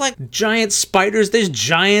 motherfucker, there's, like, giant spiders. There's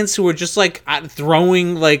giants who are just, like,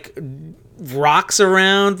 throwing, like... rocks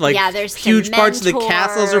around, like there's huge parts of the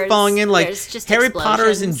castles are falling in. Like Harry Potter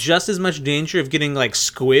is in just as much danger of getting like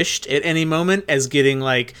squished at any moment as getting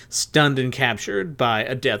like stunned and captured by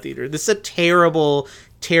a Death Eater. This is a terrible,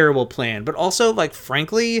 terrible plan. But also, like,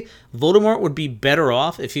 frankly, Voldemort would be better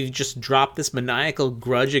off if he just dropped this maniacal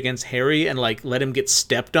grudge against Harry and like let him get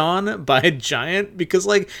stepped on by a giant, because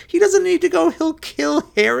like he doesn't need to go. He'll kill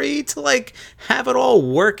Harry to like have it all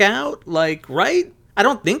work out. Like, right? I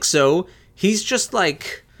don't think so. He's just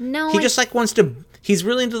like, he just like wants to, he's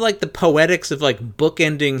really into like the poetics of like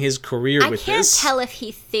bookending his career with this. I can't tell if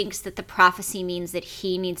he thinks that the prophecy means that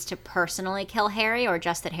he needs to personally kill Harry or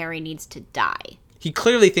just that Harry needs to die. He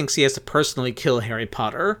clearly thinks he has to personally kill Harry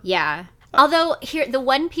Potter. Yeah. Although here, the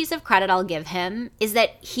one piece of credit I'll give him is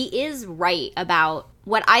that he is right about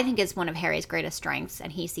what I think is one of Harry's greatest strengths,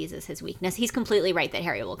 and he sees as his weakness. He's completely right that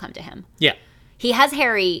Harry will come to him. Yeah. He has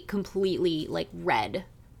Harry completely like read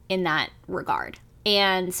in that regard.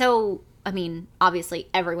 And so, I mean, obviously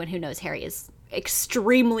everyone who knows Harry is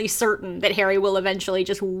extremely certain that Harry will eventually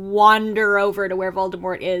just wander over to where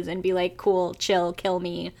Voldemort is and be like, cool, chill, kill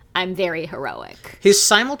me. I'm very heroic. His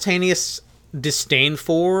simultaneous disdain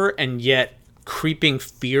for and yet creeping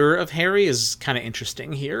fear of Harry is kind of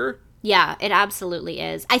interesting here. Yeah, it absolutely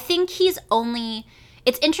is. I think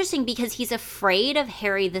it's interesting because he's afraid of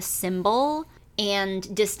Harry the symbol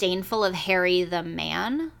and disdainful of Harry the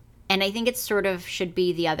man. And I think it sort of should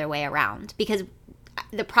be the other way around, because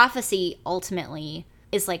the prophecy ultimately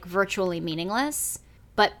is like virtually meaningless.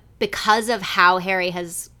 But because of how Harry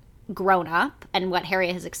has grown up and what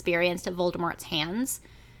Harry has experienced at Voldemort's hands,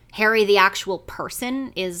 Harry, the actual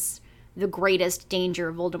person, is the greatest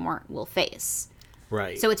danger Voldemort will face.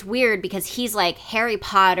 Right. So it's weird because he's like, Harry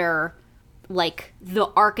Potter, like the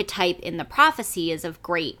archetype in the prophecy is of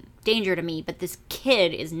great danger to me, but this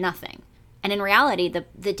kid is nothing. And in reality,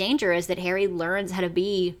 the danger is that Harry learns how to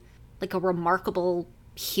be like a remarkable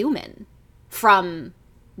human from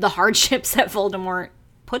the hardships that Voldemort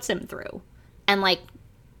puts him through. And like,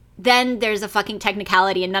 then there's a fucking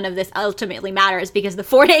technicality and none of this ultimately matters because the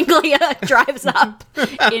Ford Anglia drives up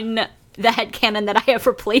in the headcanon that I have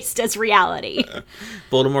replaced as reality.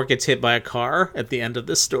 Voldemort gets hit by a car at the end of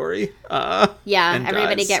this story. Yeah,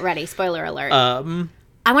 everybody get ready. Spoiler alert.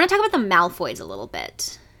 I want to talk about the Malfoys a little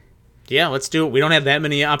bit. Yeah, let's do it. We don't have that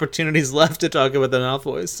many opportunities left to talk about the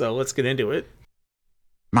Malfoys, so let's get into it.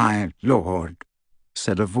 "My lord,"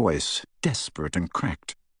 said a voice, desperate and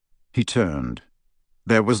cracked. He turned.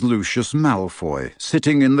 There was Lucius Malfoy,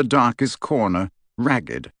 sitting in the darkest corner,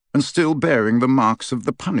 ragged, and still bearing the marks of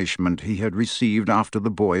the punishment he had received after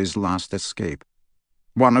the boy's last escape.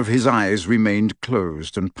 One of his eyes remained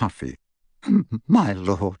closed and puffy. "My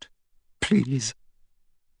lord, please,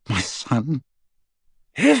 my son."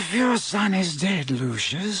 "If your son is dead,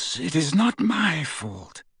 Lucius, it is not my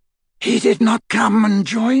fault. He did not come and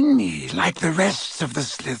join me like the rest of the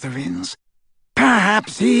Slytherins.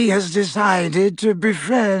 Perhaps he has decided to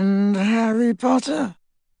befriend Harry Potter."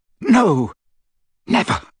 "No,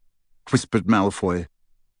 never," whispered Malfoy.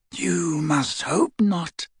 "You must hope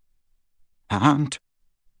not." "Aunt,"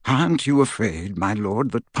 "Aren't you afraid, my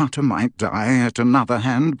lord, that Potter might die at another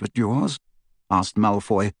hand but yours?" asked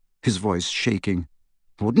Malfoy, his voice shaking.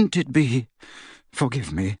 "Wouldn't it be,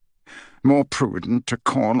 forgive me, more prudent to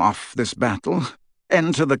call off this battle,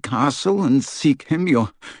 enter the castle and seek him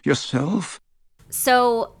yourself?"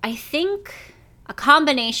 So I think a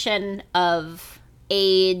combination of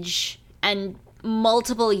age and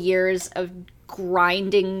multiple years of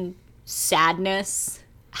grinding sadness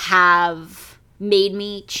have made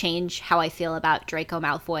me change how I feel about Draco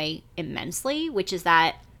Malfoy immensely, which is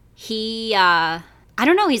that he, I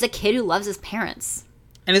don't know, he's a kid who loves his parents.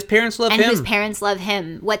 And his parents love him. And his parents love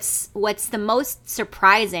him. What's the most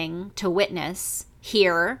surprising to witness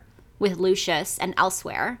here with Lucius and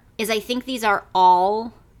elsewhere is I think these are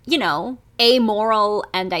all, amoral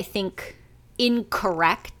and I think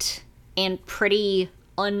incorrect and pretty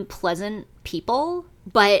unpleasant people.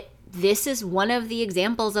 But this is one of the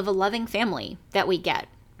examples of a loving family that we get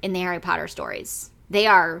in the Harry Potter stories. They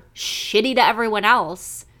are shitty to everyone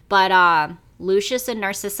else, but Lucius and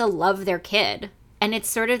Narcissa love their kid. And it's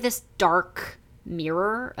sort of this dark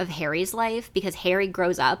mirror of Harry's life because Harry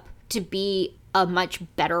grows up to be a much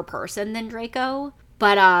better person than Draco.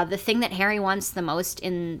 But the thing that Harry wants the most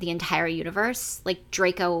in the entire universe, like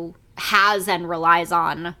Draco has and relies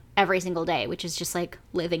on every single day, which is just like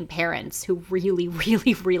living parents who really,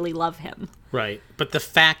 really, really love him. Right. But the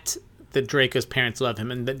fact that Draco's parents love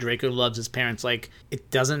him and that Draco loves his parents, like, it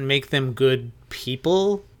doesn't make them good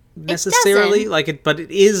people necessarily. But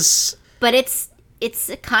it is. But it's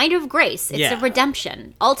a kind of grace. It's a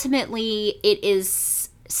redemption. Ultimately, it is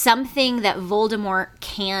something that Voldemort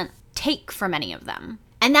can't take from any of them.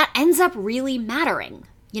 And that ends up really mattering,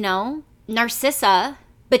 Narcissa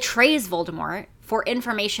betrays Voldemort for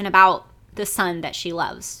information about the son that she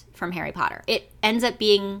loves from Harry Potter. It ends up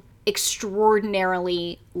being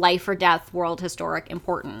extraordinarily life or death, world historic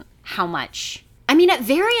important how much. I mean, at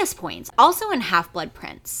various points, also in Half-Blood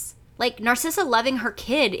Prince, like, Narcissa loving her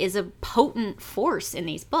kid is a potent force in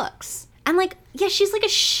these books. And, she's like a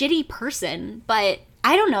shitty person, but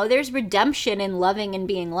I don't know, there's redemption in loving and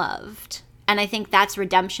being loved. And I think that's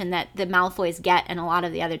redemption that the Malfoys get and a lot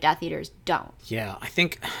of the other Death Eaters don't. Yeah, I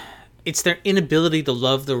think it's their inability to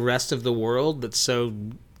love the rest of the world that's so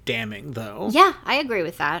damning, though. Yeah, I agree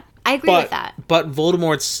with that. But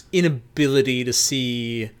Voldemort's inability to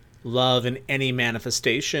see love in any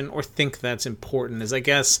manifestation or think that's important is, I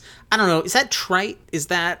guess, I don't know, is that trite? Is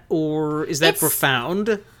that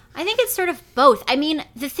profound? I think it's sort of both. I mean,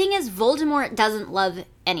 the thing is, Voldemort doesn't love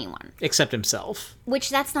anyone. Except himself. Which,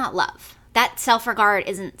 that's not love. That self-regard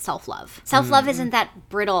isn't self-love. Self-love isn't that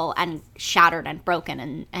brittle and shattered and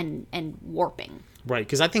broken and warping. Right,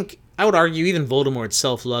 because I would argue even Voldemort's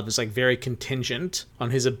self-love is, very contingent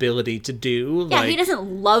on his ability to do, Yeah, he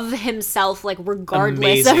doesn't love himself,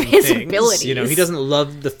 regardless of his abilities. He doesn't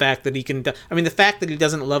love the fact that he can die. I mean, the fact that he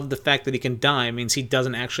doesn't love the fact that he can die means he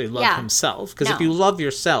doesn't actually love himself. Because if you love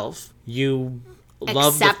yourself, you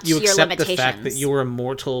accept the fact that you are a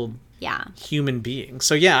mortal human being.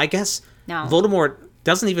 So, yeah, I guess Voldemort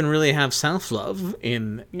doesn't even really have self-love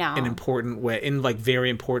in an important way, in very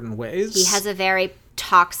important ways. He has a very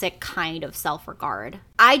toxic kind of self-regard.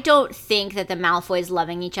 I don't think that the Malfoys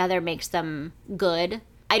loving each other makes them good.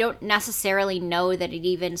 I don't necessarily know that it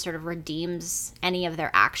even sort of redeems any of their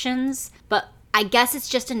actions, but I guess it's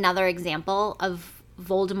just another example of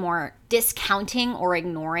Voldemort discounting or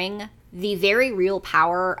ignoring the very real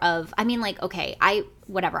power of,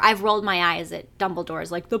 I've rolled my eyes at Dumbledore's,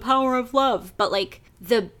 the power of love, but,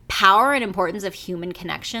 the power and importance of human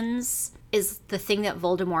connections is the thing that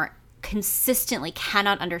Voldemort consistently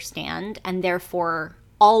cannot understand and therefore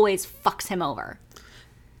always fucks him over.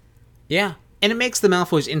 Yeah. And it makes the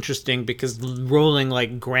Malfoys interesting because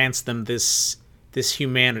Rowling, grants them this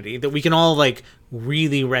humanity that we can all,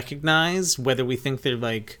 really recognize, whether we think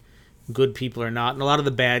they're, good people or not. And a lot of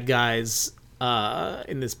the bad guys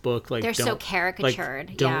in this book, they're so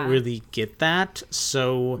caricatured. Don't really get that.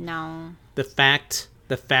 So no. The fact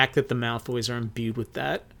that the Malfoys are imbued with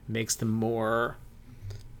that makes them more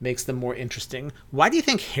interesting. Why do you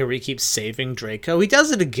think Harry keeps saving Draco? He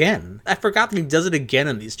does it again. I forgot that he does it again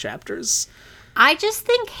in these chapters. I just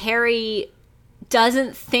think Harry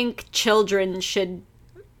doesn't think children should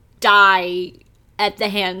die at the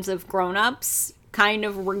hands of grown-ups, kind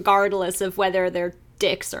of regardless of whether they're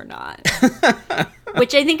dicks or not.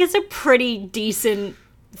 Which I think is a pretty decent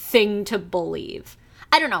thing to believe.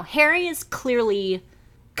 I don't know. Harry is clearly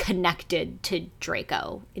connected to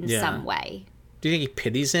Draco in some way. Do you think he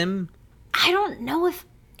pities him? I don't know if...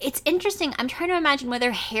 It's interesting. I'm trying to imagine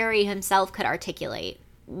whether Harry himself could articulate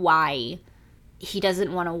why he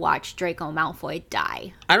doesn't want to watch Draco Malfoy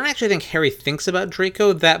die. I don't actually think Harry thinks about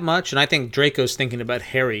Draco that much, and I think Draco's thinking about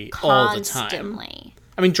Harry all the time. Constantly.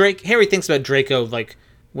 I mean, Harry thinks about Draco, like,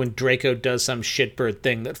 when Draco does some shitbird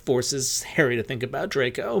thing that forces Harry to think about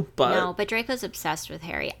Draco, but... No, but Draco's obsessed with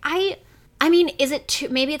Harry. I mean, is it too...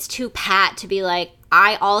 Maybe it's too pat to be like,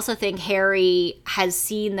 I also think Harry has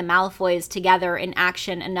seen the Malfoys together in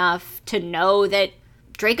action enough to know that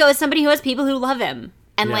Draco is somebody who has people who love him.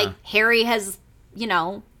 And, like, Harry has...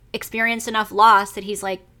 experienced enough loss that he's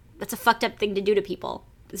like, that's a fucked up thing to do to people.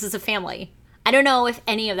 This is a family. I don't know if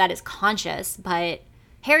any of that is conscious, but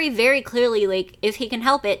Harry very clearly, like, if he can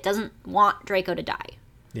help it, doesn't want Draco to die.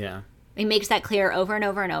 Yeah. He makes that clear over and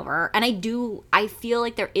over and over. And I feel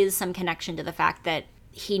like there is some connection to the fact that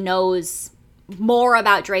he knows more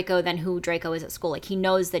about Draco than who Draco is at school. Like, he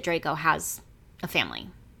knows that Draco has a family.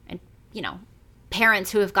 And,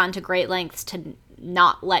 parents who have gone to great lengths to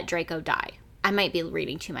not let Draco die. I might be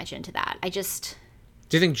reading too much into that. Do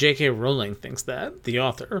you think J.K. Rowling thinks that, the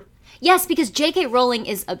author? Yes, because J.K. Rowling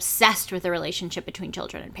is obsessed with the relationship between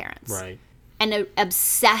children and parents. Right. And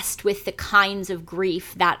obsessed with the kinds of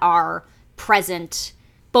grief that are present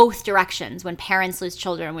both directions, when parents lose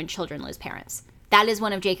children and when children lose parents. That is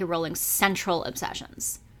one of J.K. Rowling's central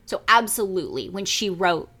obsessions. So absolutely, when she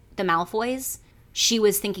wrote The Malfoys, she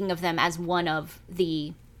was thinking of them as one of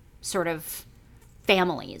the sort of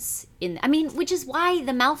families which is why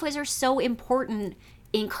the Malfoys are so important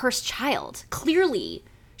in Cursed Child. Clearly,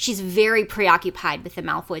 she's very preoccupied with the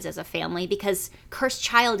Malfoys as a family because Cursed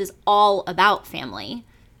Child is all about family,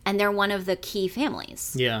 and they're one of the key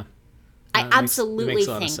families. Yeah. I absolutely makes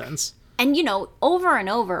a lot think. Of sense. And over and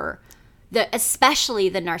over, especially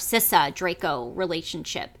the Narcissa Draco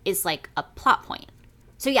relationship is like a plot point.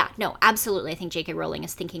 So yeah, no, absolutely. I think J.K. Rowling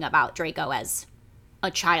is thinking about Draco as a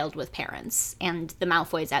child with parents, and the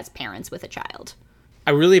Malfoys as parents with a child. I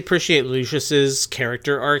really appreciate Lucius's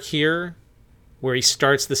character arc here, where he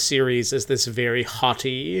starts the series as this very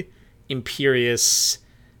haughty, imperious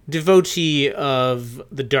devotee of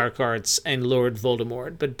the dark arts and Lord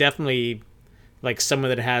Voldemort, but definitely like someone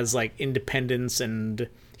that has like independence, and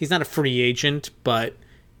he's not a free agent, but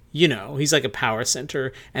he's like a power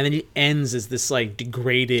center. And then he ends as this like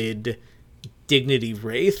degraded dignity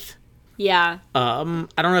wraith. Yeah. I don't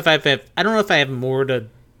know if I have more to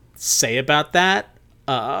say about that.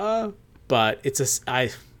 But it's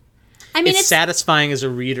satisfying as a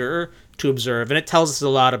reader to observe, and it tells us a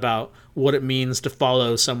lot about what it means to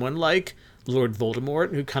follow someone like Lord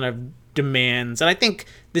Voldemort, who kind of demands. And I think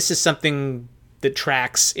this is something that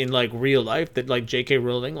tracks in like real life, that like J.K.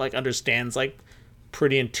 Rowling like understands like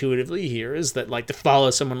pretty intuitively here, is that like to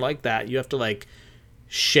follow someone like that, you have to like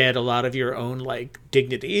shed a lot of your own like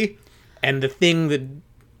dignity. And the thing that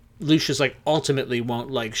Lucius like ultimately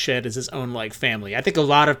won't like shed is his own like family. I think a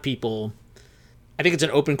lot of people, I think it's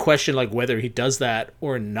an open question like whether he does that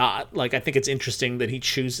or not. Like I think it's interesting that he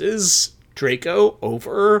chooses Draco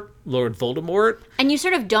over Lord Voldemort. And you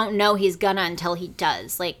sort of don't know he's gonna until he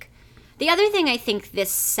does. Like the other thing I think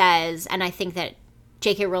this says, and I think that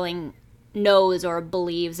J.K. Rowling knows or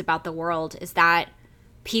believes about the world, is that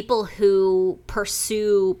people who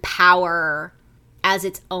pursue power as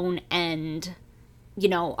its own end,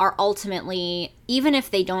 are ultimately, even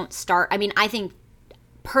if they don't start, I think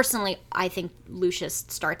Lucius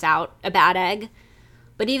starts out a bad egg,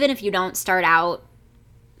 but even if you don't start out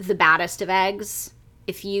the baddest of eggs,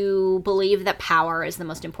 if you believe that power is the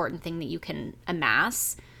most important thing that you can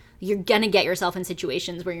amass, you're gonna get yourself in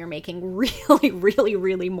situations where you're making really, really,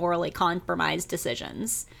 really morally compromised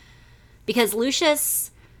decisions. Because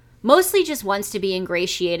Lucius mostly just wants to be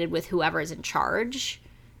ingratiated with whoever's in charge.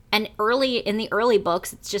 And in the early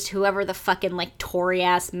books, it's just whoever the fucking like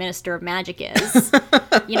Tory-ass Minister of Magic is.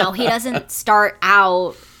 He doesn't start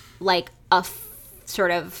out like a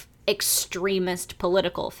sort of extremist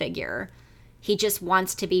political figure. He just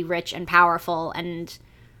wants to be rich and powerful, and,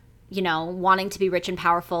 wanting to be rich and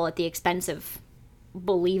powerful at the expense of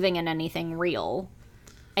believing in anything real,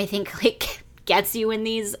 I think like gets you in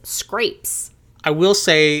these scrapes. I will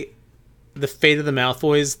say the fate of the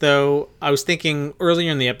Malfoys, though, I was thinking earlier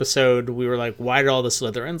in the episode, we were like, why did all the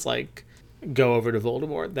Slytherins, like, go over to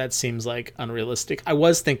Voldemort? That seems, like, unrealistic. I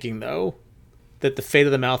was thinking, though, that the fate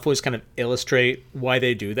of the Malfoys kind of illustrate why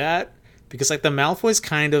they do that. Because, like, the Malfoys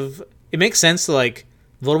kind of... It makes sense to, like,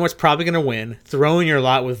 Voldemort's probably going to win, throw in your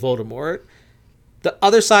lot with Voldemort. The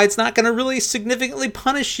other side's not going to really significantly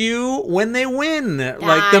punish you when they win.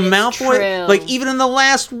 Like, the Malfoy... True. Like, even in the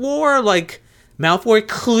last war, like... Malfoy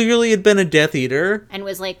clearly had been a Death Eater. And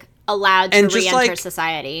was, like, allowed to and just, re-enter like,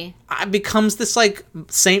 society. becomes this, like,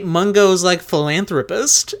 St. Mungo's, like,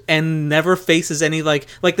 philanthropist and never faces any, like,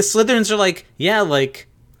 the Slytherins are like, yeah, like,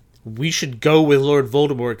 we should go with Lord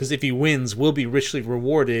Voldemort because if he wins, we'll be richly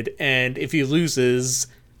rewarded, and if he loses,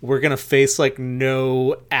 we're gonna face, like,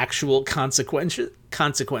 no actual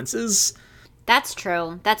consequences. That's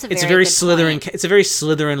true. That's a very It's a very good Slytherin. point. It's a very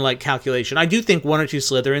Slytherin-like calculation. I do think one or two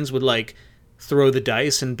Slytherins would, like, throw the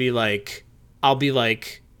dice and be like, I'll be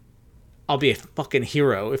a fucking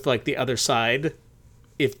hero if, like, the other side,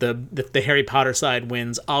 if the Harry Potter side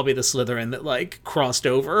wins, I'll be the Slytherin that, like, crossed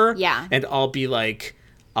over. Yeah. And I'll be like,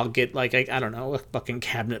 I'll get, like, I don't know, a fucking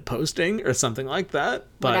cabinet posting or something like that.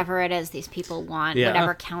 But, whatever it is these people want, Yeah.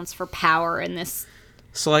 whatever counts for power in this.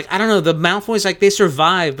 so, like, I don't know, the Malfoys, like, they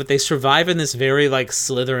survive, but they survive in this very, like,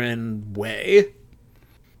 Slytherin way.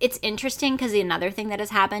 It's interesting because another thing that has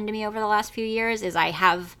happened to me over the last few years is I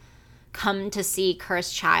have come to see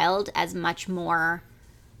Cursed Child as much more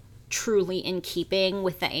truly in keeping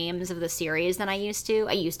with the aims of the series than I used to.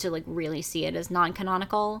 I used to, like, really see it as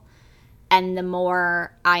non-canonical. And the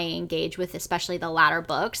more I engage with especially the latter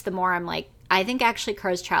books, the more I'm like, I think actually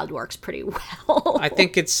Cursed Child works pretty well. I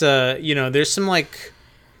think it's, there's some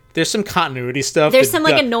continuity stuff. There's some,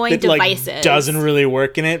 like, annoying that, like, devices. doesn't really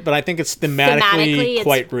work in it, but I think it's thematically Thematically,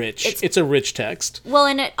 quite rich. It's a rich text. Well,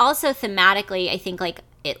 and it also thematically, I think, like,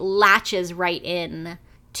 it latches right in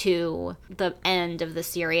to the end of the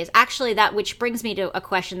series. Actually, which brings me to a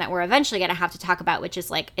question that we're eventually going to have to talk about, which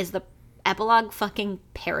is, like, is the epilogue fucking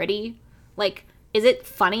parody? Like, is it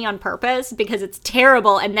funny on purpose? Because it's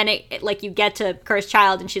terrible, and then it like, you get to Cursed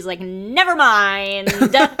Child, and she's like, never mind.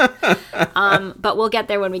 But we'll get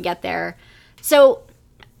there when we get there. So,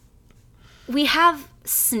 we have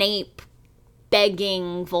Snape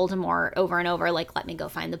begging Voldemort over and over, like, let me go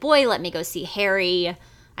find the boy, let me go see Harry.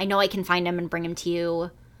 I know I can find him and bring him to you.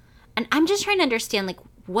 And I'm just trying to understand, like,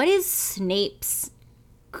 what is Snape's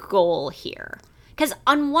goal here? Because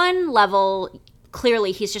on one level,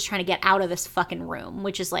 clearly he's just trying to get out of this fucking room,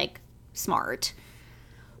 which is, like, smart.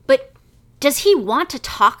 But does he want to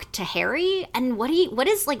talk to Harry? And what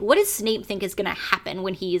does Snape think is going to happen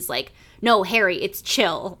when he's like, no, Harry, it's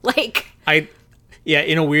chill? Like, Yeah,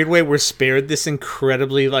 in a weird way, we're spared this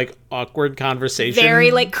incredibly, like, awkward conversation.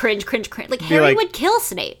 very, like, cringe. Like, Harry like, would kill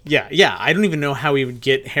Snape. Yeah. I don't even know how he would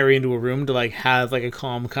get Harry into a room to, like, have, like, a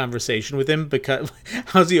calm conversation with him, because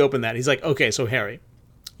how does he open that? He's like, okay, so Harry,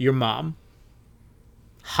 your mom,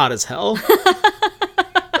 hot as hell.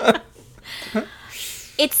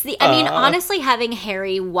 Honestly, having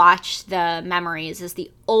Harry watch the memories is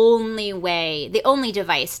the only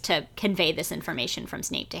device to convey this information from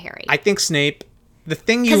Snape to Harry. I think Snape, the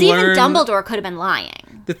thing you learn... Because even Dumbledore could have been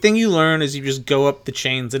lying. The thing you learn is you just go up the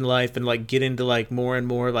chains in life and, like, get into, like, more and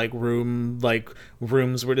more, like,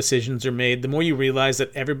 rooms where decisions are made. The more you realize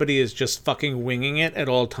that everybody is just fucking winging it at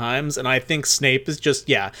all times. And I think Snape is just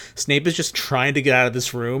trying to get out of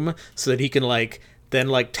this room so that he can, like, then,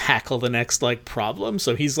 like, tackle the next, like, problem.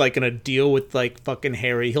 So he's, like, gonna deal with, like, fucking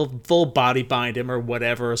Harry. He'll full body bind him or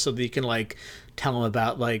whatever so that he can, like, tell him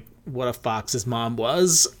about, like, what a fox his mom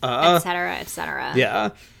was. Etc., etc.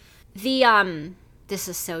 Yeah. This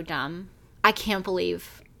is so dumb. I can't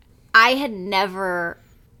believe I had never,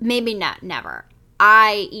 maybe not never,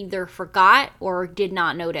 I either forgot or did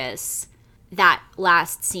not notice that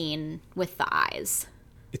last scene with the eyes.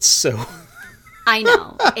 It's so... I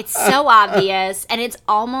know. It's so obvious, and it's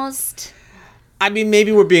almost... I mean,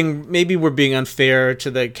 maybe we're being unfair to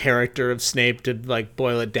the character of Snape to, like,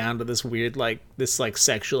 boil it down to this weird, like,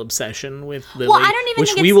 sexual obsession with Lily, well, I don't even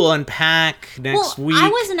which think we will unpack next week. I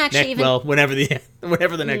wasn't actually whenever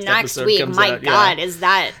the next episode week, comes my out. God, yeah. is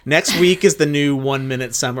that... Next week is the new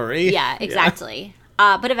 1-minute summary. Yeah, exactly.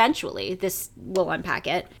 Yeah. But eventually, this will unpack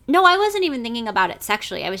it. No, I wasn't even thinking about it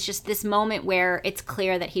sexually. I was just this moment where it's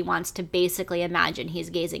clear that he wants to basically imagine he's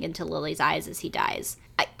gazing into Lily's eyes as he dies.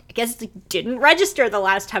 I guess it didn't register the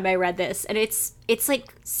last time I read this. And it's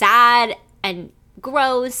like sad and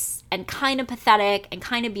gross and kind of pathetic and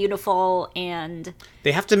kind of beautiful, and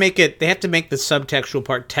they have to make the subtextual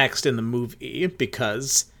part text in the movie,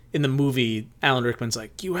 because in the movie Alan Rickman's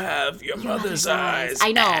like, you have your mother's eyes.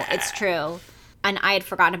 I know, it's true. And I had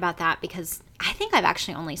forgotten about that because I think I've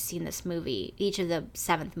actually only seen this movie, each of the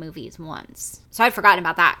 7th movies, once. So I'd forgotten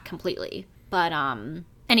about that completely. But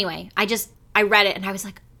anyway, I read it and I was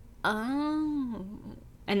like, oh.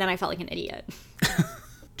 And then I felt like an idiot.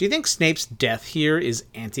 Do you think Snape's death here is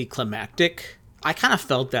anticlimactic? I kind of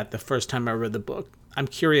felt that the first time I read the book. I'm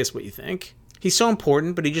curious what you think. He's so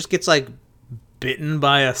important, but he just gets, like, bitten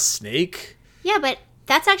by a snake. Yeah, but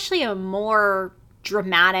that's actually a more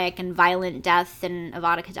dramatic and violent death than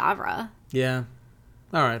Avada Kedavra. Yeah.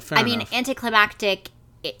 All right, fair enough. I mean, anticlimactic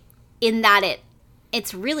in that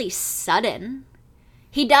it's really sudden.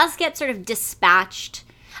 He does get sort of dispatched.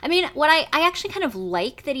 I mean, what I actually kind of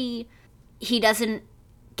like that he doesn't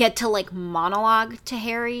get to, like, monologue to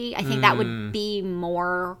Harry. I think that would be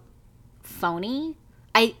more phony.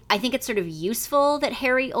 I think it's sort of useful that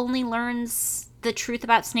Harry only learns the truth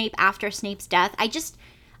about Snape after Snape's death.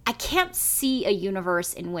 I can't see a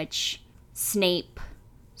universe in which Snape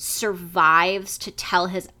survives to tell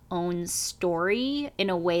his own story in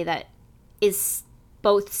a way that is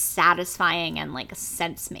both satisfying and, like,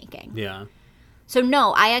 sense-making. Yeah. So,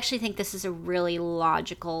 no, I actually think this is a really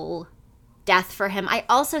logical death for him. I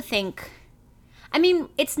also think, I mean,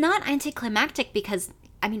 it's not anticlimactic because,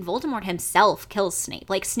 I mean, Voldemort himself kills Snape.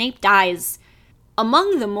 Like, Snape dies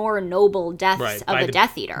among the more noble deaths of a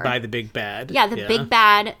Death Eater. By the big bad. Yeah, the big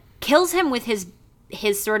bad kills him with his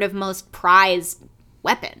sort of most prized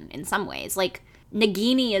weapon in some ways. Like,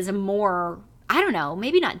 Nagini is a more, I don't know,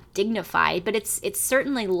 maybe not dignified, but it's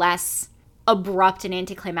certainly less abrupt and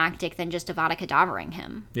anticlimactic than just Avada Kedavraing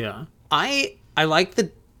him. Yeah. I like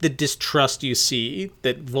the distrust you see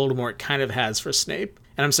that Voldemort kind of has for Snape.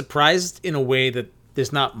 And I'm surprised in a way that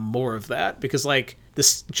there's not more of that. Because, like,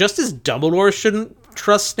 this, just as Dumbledore shouldn't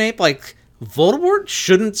trust Snape, like, Voldemort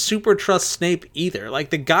shouldn't super trust Snape either. Like,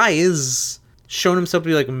 the guy is shown himself to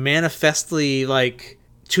be, like, manifestly, like,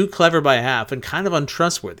 too clever by half and kind of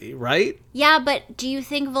untrustworthy, right? Yeah, but do you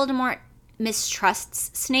think Voldemort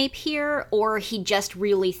mistrusts Snape here? Or he just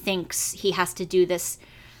really thinks he has to do this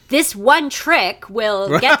one trick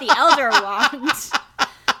will get the Elder Wand?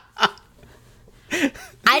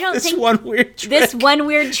 I don't think this one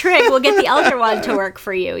weird trick will get the Elder Wand to work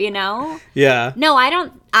for you, you know? Yeah. No, I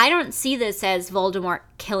don't see this as Voldemort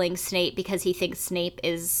killing Snape because he thinks Snape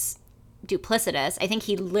is duplicitous. I think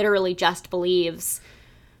he literally just believes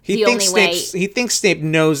he thinks Snape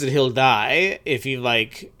knows that he'll die if he,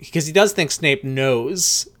 like, because he does think Snape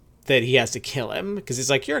knows that he has to kill him because he's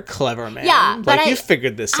like, you're a clever man. Yeah, but you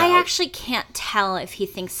figured this out. I actually can't tell if he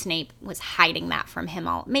thinks Snape was hiding that from him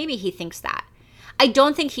all. Maybe he thinks that. I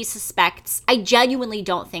don't think he suspects. I genuinely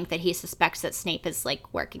don't think that he suspects that Snape is,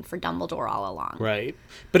 like, working for Dumbledore all along. Right.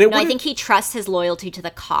 But I think he trusts his loyalty to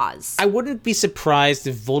the cause. I wouldn't be surprised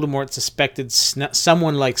if Voldemort suspected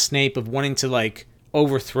someone like Snape of wanting to, like,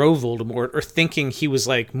 overthrow Voldemort or thinking he was,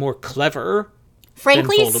 like, more clever.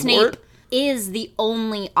 Frankly, than Voldemort. Snape is the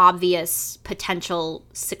only obvious potential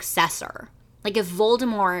successor. Like, if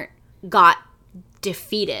Voldemort got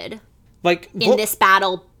defeated in this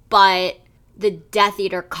battle, but the Death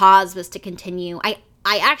Eater cause was to continue, I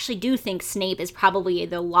actually do think Snape is probably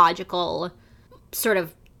the logical sort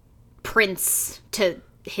of prince to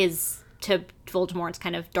Voldemort's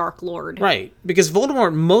kind of Dark Lord. Right, because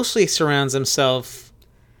Voldemort mostly surrounds himself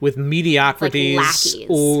with mediocrities, like lackeys.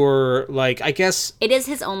 Or, like, I guess it is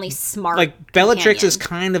his only smart. Like, Bellatrix companion. is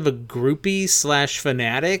kind of a groupie /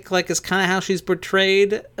 fanatic. Like, is kind of how she's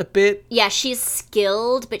portrayed a bit. Yeah, she's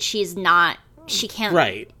skilled, but she's not. She can't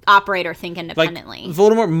operate or think independently. Like,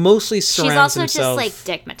 Voldemort mostly surrounds himself. She's also just, like,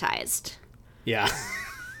 stigmatized. Yeah.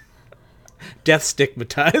 Death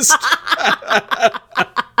stigmatized.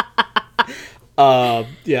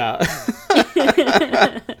 Yeah.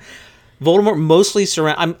 Voldemort mostly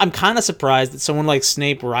surrounds... I'm kind of surprised that someone like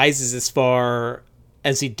Snape rises as far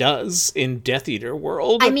as he does in Death Eater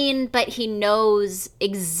world. I mean, but he knows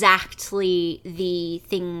exactly the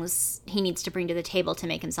things he needs to bring to the table to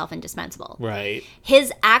make himself indispensable. Right.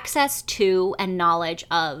 His access to and knowledge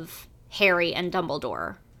of Harry and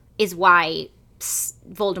Dumbledore is why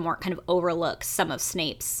Voldemort kind of overlooks some of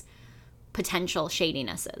Snape's potential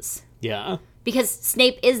shadinesses. Yeah. Because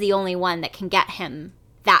Snape is the only one that can get him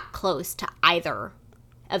that close to either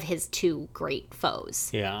of his two great foes.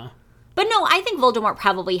 Yeah. But no, I think Voldemort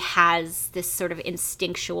probably has this sort of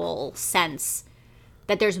instinctual sense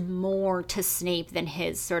that there's more to Snape than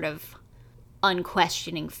his sort of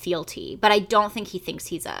unquestioning fealty. But I don't think he thinks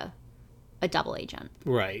he's a double agent.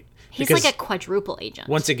 Right. He's because like a quadruple agent.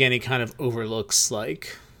 Once again, he kind of overlooks,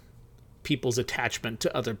 like, people's attachment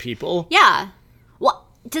to other people. Yeah. Well,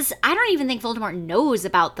 I don't even think Voldemort knows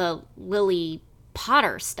about the Lily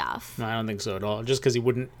Potter stuff. No, I don't think so at all. Just because he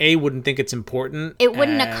wouldn't think it's important. It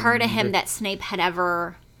wouldn't occur to him that Snape had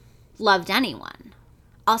ever loved anyone.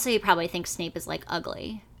 Also, he probably thinks Snape is, like,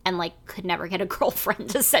 ugly and, like, could never get a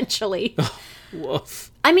girlfriend, essentially.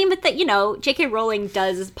 Woof. I mean, but J.K. Rowling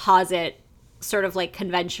does posit sort of, like,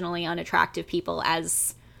 conventionally unattractive people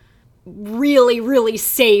as really, really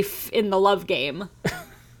safe in the love game,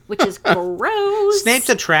 which is gross. Snape's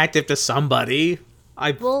attractive to somebody.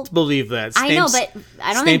 I believe that. I know, but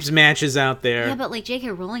I don't Snape's match is out there. Yeah, but like J.K.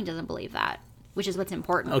 Rowling doesn't believe that, which is what's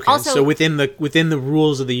important. Okay, also, so within the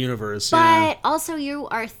rules of the universe. But also you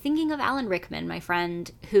are thinking of Alan Rickman, my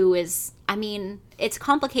friend, who is, I mean, it's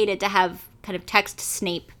complicated to have kind of text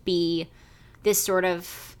Snape be this sort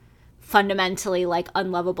of fundamentally like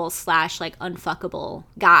unlovable / like unfuckable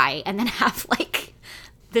guy, and then have like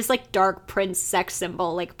this like dark prince sex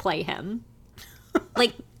symbol like play him.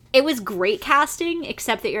 Like, it was great casting,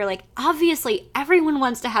 except that you're like, obviously everyone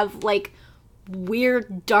wants to have like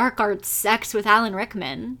weird dark art sex with Alan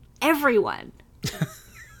Rickman. Everyone.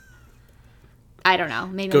 I don't know.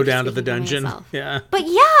 Maybe go down to the dungeon. Yeah. But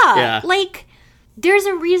yeah, like there's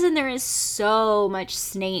a reason there is so much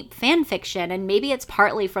Snape fan fiction, and maybe it's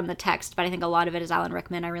partly from the text, but I think a lot of it is Alan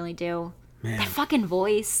Rickman. I really do. Man. That fucking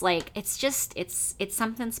voice, like it's just it's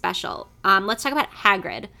something special. Let's talk about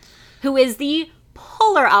Hagrid, who is the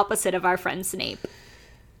polar opposite of our friend Snape.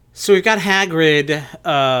 So we've got Hagrid,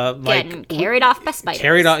 getting carried off by spiders.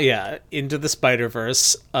 Carried off, yeah, into the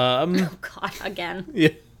Spiderverse. Oh God, again. Yeah.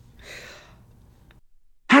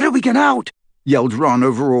 How do we get out? Yelled Ron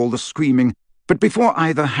over all the screaming, but before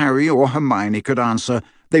either Harry or Hermione could answer,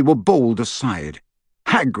 they were bowled aside.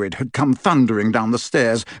 Hagrid had come thundering down the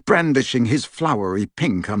stairs, brandishing his flowery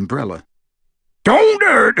pink umbrella. "Don't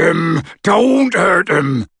hurt him! Don't hurt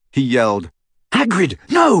him!" he yelled. "Hagrid,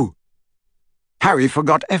 no!" Harry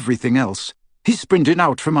forgot everything else. He sprinted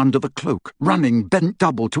out from under the cloak, running bent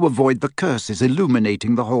double to avoid the curses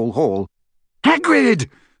illuminating the whole hall. "Hagrid!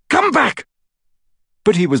 Come back!"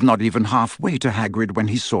 But he was not even halfway to Hagrid when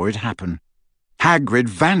he saw it happen. Hagrid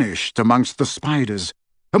vanished amongst the spiders,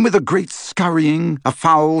 and with a great scurrying, a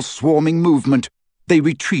foul, swarming movement, they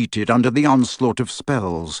retreated under the onslaught of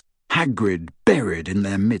spells, Hagrid buried in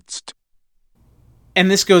their midst. And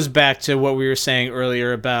this goes back to what we were saying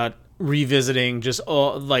earlier about revisiting just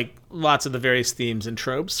all, like, lots of the various themes and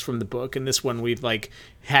tropes from the book. And this one, we've, like,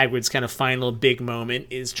 Hagrid's kind of final big moment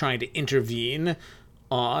is trying to intervene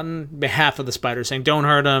on behalf of the spiders, saying, don't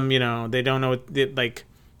hurt them, you know, they don't know, like,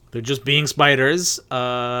 they're just being spiders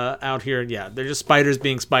out here. Yeah, they're just spiders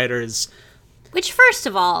being spiders. Which, first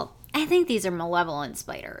of all, I think these are malevolent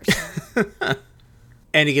spiders.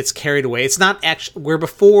 And he gets carried away. It's not actually, where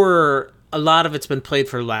before a lot of it's been played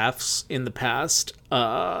for laughs in the past,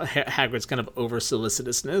 Hagrid's kind of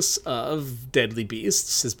over-solicitousness of deadly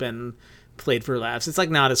beasts has been played for laughs. It's, like,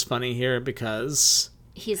 not as funny here because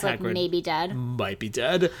he's, Hagrid like, maybe dead. Might be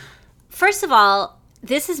dead. First of all,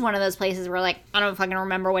 this is one of those places where, like, I don't fucking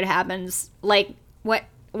remember what happens. Like, what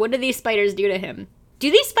do these spiders do to him? Do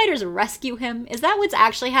these spiders rescue him? Is that what's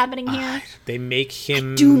actually happening here? They make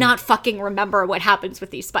him... I do not fucking remember what happens with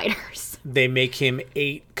these spiders. They make him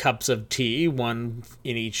 8 cups of tea, 1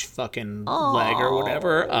 in each fucking leg or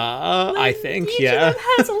whatever. I think, each yeah. Of them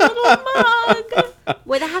has a little mug.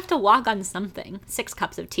 Well, they have to walk on something. 6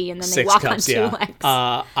 cups of tea, and then they walk cups, on 2 yeah. legs.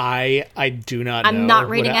 I do not know. I'm not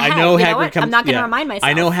reading ahead. I know you Hagrid know what? comes, I'm not going to remind myself.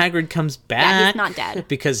 I know Hagrid comes back. Yeah, he's not dead.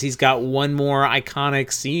 Because he's got one more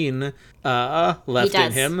iconic scene left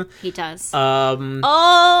in him. He does. I'm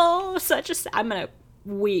gonna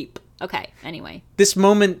weep. Okay, anyway. This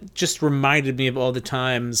moment just reminded me of all the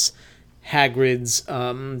times Hagrid's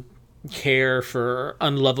care for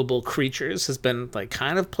unlovable creatures has been, like,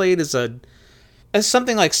 kind of played as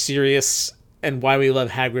something like serious and why we love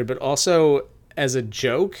Hagrid, but also as a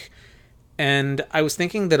joke. And I was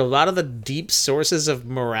thinking that a lot of the deep sources of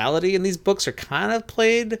morality in these books are kind of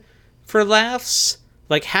played for laughs.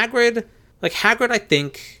 Like Hagrid, I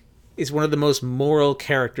think, is one of the most moral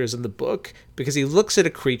characters in the book because he looks at a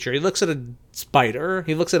creature, he looks at a spider,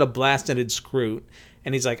 he looks at a blast-ended scroot,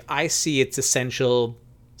 and he's like, I see its essential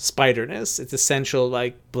spiderness, its essential,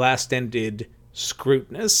 like, blast-ended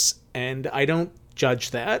scrootness, and I don't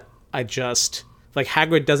judge that. I just, like,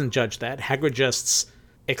 Hagrid doesn't judge that. Hagrid just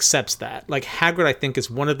accepts that. Like, Hagrid, I think, is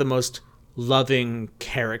one of the most loving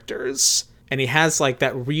characters, and he has, like,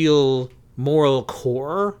 that real moral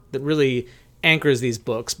core that really anchors these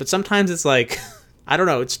books, but sometimes it's like, I don't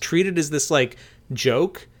know, it's treated as this, like,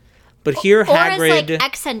 joke, but here Hagrid... Or as, like,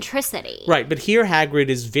 eccentricity. Right, but here Hagrid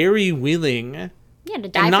is very willing... Yeah, to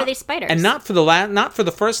die for these spiders. And not for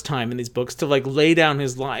the first time in these books, to, like, lay down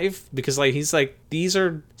his life, because, like, he's like, these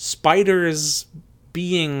are spiders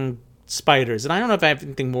being spiders, and I don't know if I have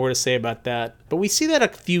anything more to say about that, but we see that a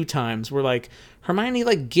few times where, like, Hermione,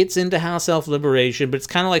 like, gets into house elf liberation, but it's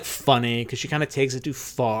kind of, like, funny because she kind of takes it too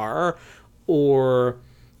far. Or,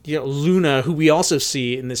 you know, Luna, who we also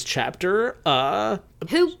see in this chapter,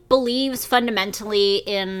 who believes fundamentally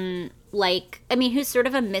in, like, I mean, who's sort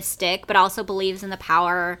of a mystic, but also believes in the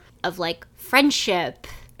power of, like, friendship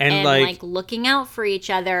and like looking out for each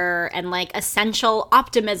other and like essential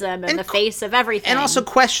optimism in the face of everything. And also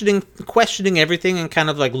questioning everything and kind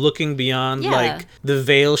of like looking beyond like the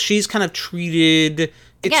veil. She's kind of treated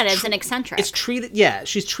as an eccentric. It's treated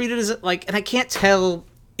she's treated as like, and I can't tell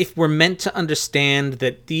if we're meant to understand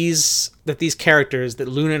that these characters, that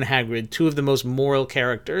Luna and Hagrid, two of the most moral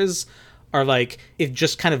characters, are like, if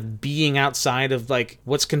just kind of being outside of like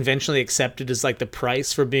what's conventionally accepted as like the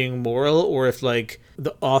price for being moral, or if like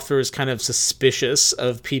the author is kind of suspicious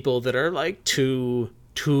of people that are like too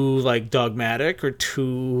like dogmatic or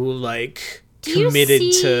too like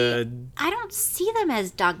committed to. I don't see them as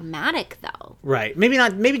dogmatic though. Right. Maybe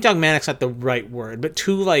dogmatic's not the right word, but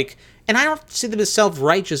too like, and I don't see them as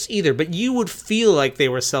self-righteous either, but you would feel like they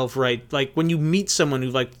were self-right. Like when you meet someone who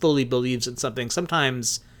like fully believes in something,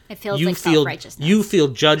 sometimes it feels like self-righteousness. You feel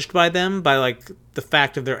judged by them by like the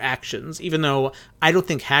fact of their actions, even though I don't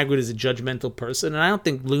think Hagrid is a judgmental person, and I don't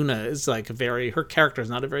think Luna is like her character is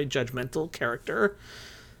not a very judgmental character.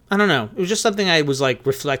 I don't know. It was just something I was like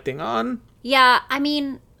reflecting on. Yeah, I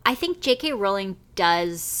mean, I think J.K. Rowling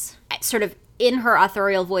does sort of in her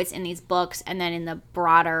authorial voice in these books, and then in the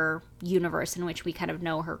broader universe in which we kind of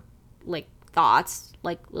know her like thoughts,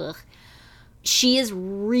 like she is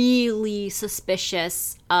really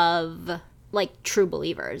suspicious of like true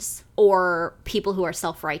believers or people who are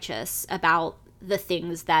self-righteous about the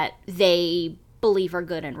things that they believe are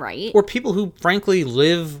good and right, or people who frankly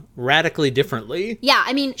live radically differently. Yeah,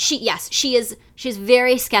 I mean, she's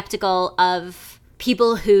very skeptical of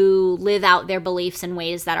people who live out their beliefs in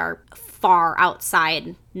ways that are far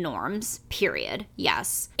outside norms, period.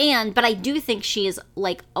 Yes. But I do think she is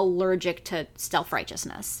like allergic to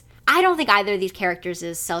self-righteousness. I don't think either of these characters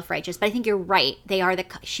is self-righteous, but I think you're right. They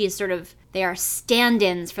are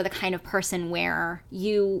stand-ins for the kind of person where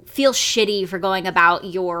you feel shitty for going about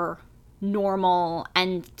your normal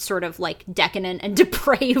and sort of like decadent and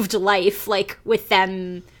depraved life, like with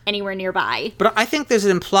them anywhere nearby. But I think there's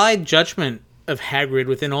an implied judgment of Hagrid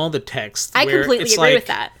within all the texts. I completely agree with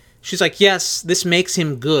that. She's like, yes, this makes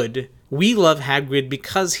him good. We love Hagrid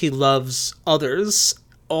because he loves others,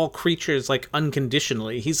 all creatures, like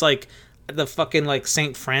unconditionally. He's like the fucking like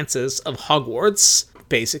Saint Francis of Hogwarts,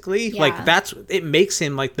 basically. Yeah. Like it makes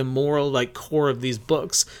him like the moral like core of these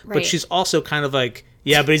books. Right. But she's also kind of like,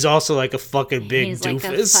 yeah, but he's also like a fucking big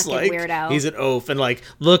doofus. Like a fucking weirdo. He's an oaf, and like,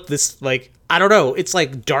 look, this like, I don't know. It's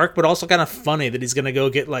like dark, but also kind of funny that he's gonna go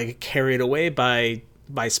get like carried away by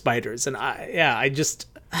spiders. And I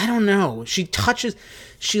don't know. She creates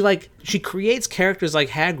characters like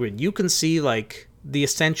Hagrid. You can see like the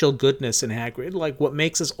essential goodness in Hagrid, like what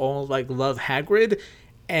makes us all like love Hagrid,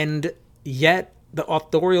 and yet the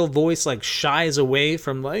authorial voice like shies away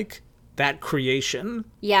from like that creation.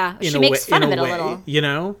 Yeah, she makes fun of it a little. You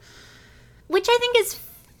know? Which I think is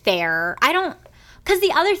fair. Because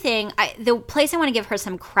the other thing, the place I want to give her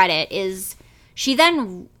some credit is she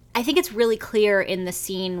then, I think it's really clear in the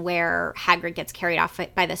scene where Hagrid gets carried off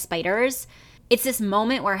by the spiders. It's this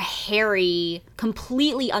moment where Harry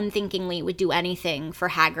completely unthinkingly would do anything for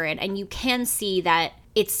Hagrid. And you can see that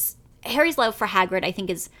it's Harry's love for Hagrid, I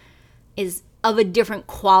think, is of a different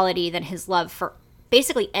quality than his love for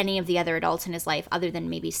basically any of the other adults in his life other than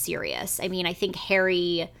maybe Sirius. I mean, I think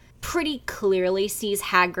Harry pretty clearly sees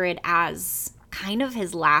Hagrid as kind of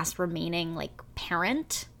his last remaining, like,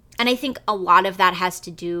 parent. And I think a lot of that has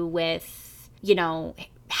to do with, you know,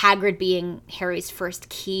 Hagrid being Harry's first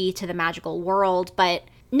key to the magical world. But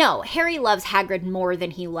no, Harry loves Hagrid more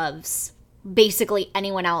than he loves basically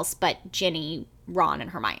anyone else but Ginny, Ron,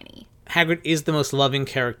 and Hermione. Hagrid is the most loving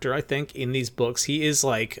character, I think, in these books. He is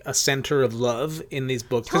like a center of love in these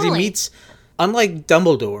books. Because he meets, unlike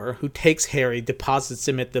Dumbledore, who takes Harry, deposits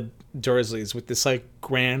him at the Dursleys with this like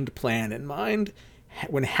grand plan in mind.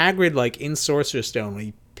 When Hagrid, like in Sorcerer's Stone, when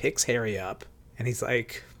he picks Harry up and he's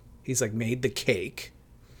like made the cake,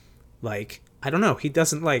 like, I don't know, he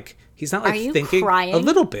doesn't like, he's not like thinking crying? A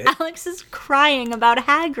little bit. Alex is crying about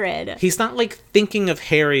Hagrid. He's not like thinking of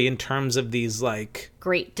Harry in terms of these like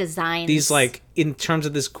great designs. These like in terms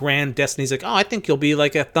of this grand destiny. He's like, oh, I think you'll be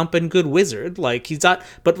like a thumping good wizard. Like he's not,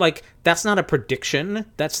 but like that's not a prediction.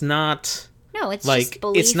 That's not. No, it's like just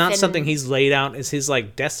belief it's not something he's laid out as his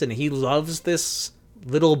like destiny. He loves this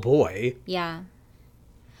little boy. Yeah.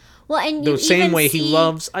 Well, and the same way he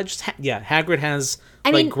loves. Hagrid has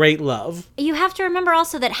great love. You have to remember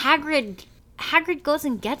also that Hagrid goes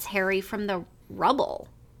and gets Harry from the rubble.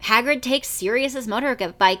 Hagrid takes Sirius's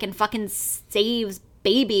motorbike and fucking saves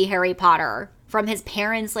baby Harry Potter from his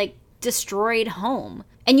parents' like destroyed home.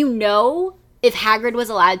 And you know if Hagrid was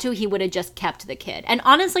allowed to, he would have just kept the kid. And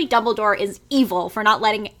honestly, Dumbledore is evil for not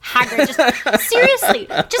letting Hagrid seriously,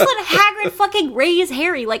 just let Hagrid fucking raise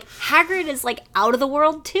Harry. Like, Hagrid is, like, out of the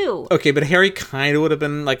world, too. Okay, but Harry kind of would have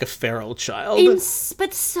been, like, a feral child.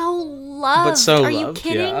 But so loved. Are you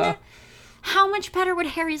kidding? Yeah. How much better would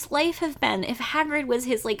Harry's life have been if Hagrid was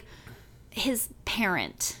his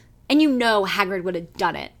parent? And Hagrid would have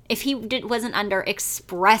done it if he wasn't under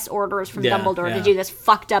express orders from Dumbledore to do this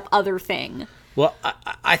fucked up other thing. Well,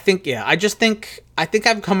 I think I think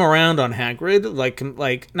I've come around on Hagrid.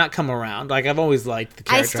 Like not come around. Like, I've always liked the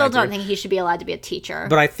character. I still don't think he should be allowed to be a teacher.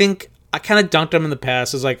 But I think I kind of dunked him in the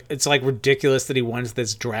past. It's like ridiculous that he wants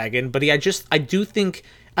this dragon. But I do think,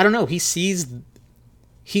 I don't know. He sees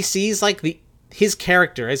like his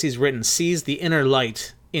character as he's written sees the inner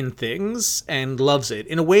light in things and loves it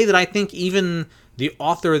in a way that I think even the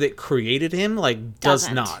author that created him does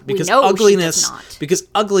not, because ugliness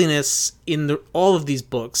in all of these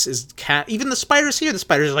books is even the spiders here. The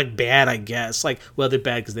spiders are bad, I guess. They're bad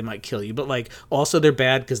because they might kill you, but also they're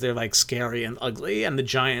bad because they're scary and ugly, and the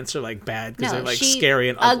giants are bad because they're scary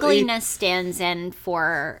and ugly. Ugliness stands in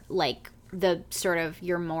for the sort of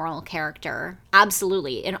your moral character,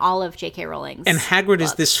 absolutely, in all of J.K. Rowling's And Hagrid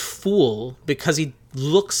books. is this fool because he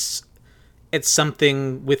looks at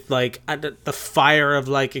something with the fire of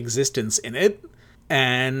existence in it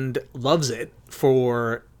and loves it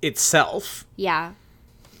for itself. Yeah.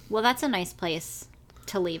 Well, that's a nice place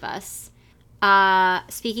to leave us.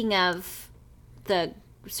 Speaking of the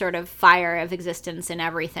sort of fire of existence in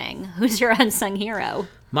everything, who's your unsung hero?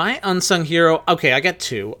 My unsung hero, okay, I got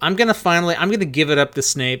two. I'm gonna give it up to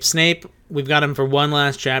Snape. Snape, we've got him for one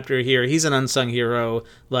last chapter here. He's an unsung hero.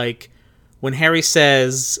 When Harry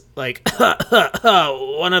says,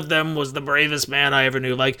 one of them was the bravest man I ever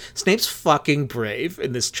knew. Snape's fucking brave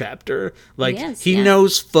in this chapter. He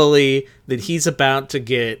knows fully that he's about to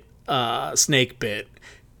get snake bit.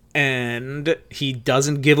 And he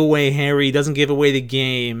doesn't give away Harry, he doesn't give away the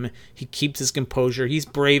game. He keeps his composure. He's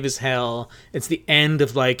brave as hell. It's the end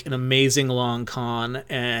of an amazing long con,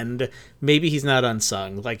 and maybe he's not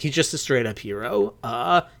unsung. He's just a straight up hero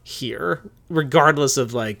here, regardless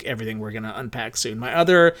of everything we're gonna unpack soon. My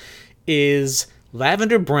other is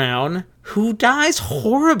Lavender Brown, who dies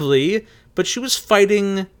horribly, but she was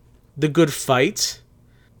fighting the good fight,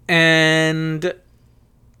 and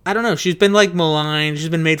I don't know, she's been maligned, she's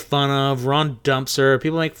been made fun of, Ron dumps her,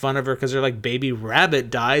 people make fun of her because her baby rabbit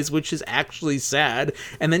dies, which is actually sad,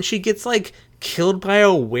 and then she gets killed by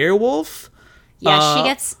a werewolf.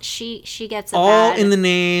 Yeah, she gets all in the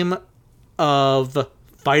name of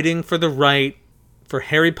fighting for the right, for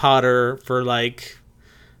Harry Potter, for I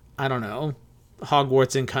don't know,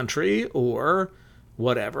 Hogwarts and country, or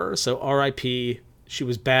whatever. So R.I.P. She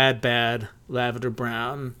was bad, Lavender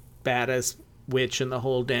Brown, baddest witch in the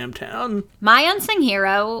whole damn town. My unsung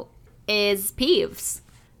hero is Peeves,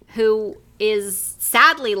 who is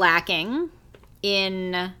sadly lacking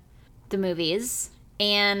in the movies.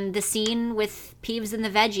 And the scene with Peeves and the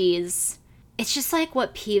veggies, it's just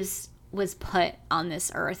what Peeves was put on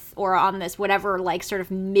this earth, or on this whatever sort of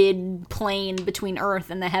mid-plane between earth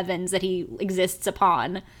and the heavens that he exists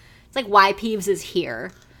upon. It's why Peeves is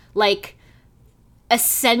here.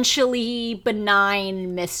 Essentially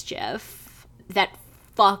benign mischief that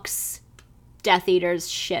fucks Death Eater's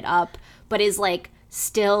shit up, but is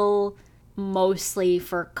still mostly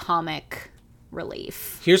for comic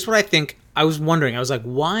relief. Here's what I think. I was wondering,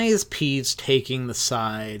 why is Peeves taking the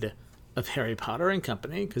side of Harry Potter and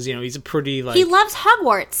company? Because, he's a pretty, he loves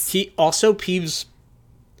Hogwarts.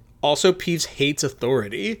 Peeves hates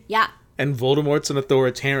authority. Yeah. And Voldemort's an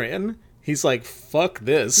authoritarian. He's fuck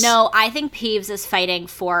this. No, I think Peeves is fighting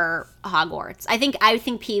for Hogwarts. I think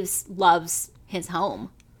Peeves loves his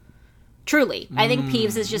home. Truly. I think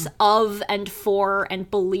Peeves is just of and for and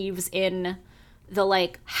believes in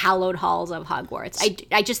the hallowed halls of Hogwarts.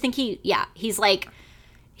 I just think he's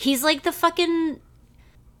the fucking,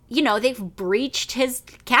 they've breached his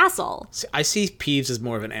castle. I see Peeves as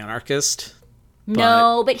more of an anarchist.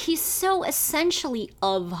 No, but he's so essentially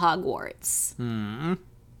of Hogwarts.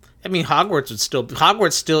 I mean,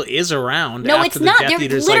 Hogwarts still is around. No, it's not. They're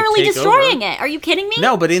literally destroying it. Are you kidding me?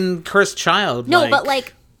 No, but in Cursed Child. No, but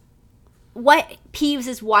what Peeves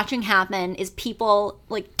is watching happen is people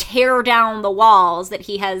tear down the walls that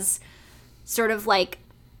he has sort of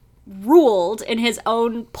ruled in his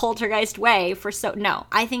own poltergeist way for no.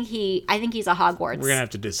 I think he's a Hogwarts. We're gonna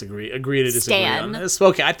have to agree to disagree on this.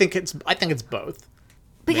 Okay, I think it's both.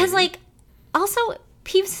 Because also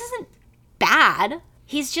Peeves isn't bad.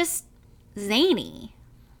 He's just zany.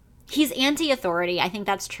 He's anti-authority. I think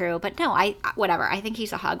that's true. But no, whatever. I think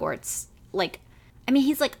he's a Hogwarts like, I mean,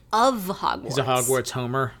 he's like of Hogwarts. He's a Hogwarts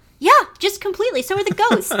homer. Yeah, just completely. So are the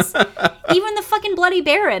ghosts. Even the fucking Bloody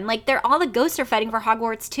Baron. Like, all the ghosts are fighting for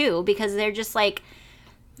Hogwarts too, because they're just like,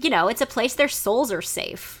 you know, it's a place their souls are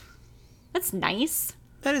safe. That's nice.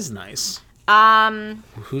 That is nice.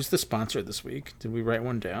 Who's the sponsor this week? Did we write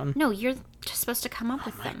one down? No, you're just supposed to come up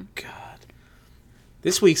with them. Oh my God.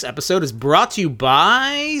 This week's episode is brought to you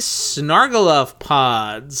by Snargaluff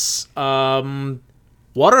Pods.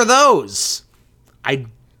 What are those?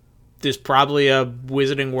 There's probably a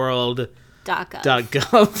Wizarding World.gov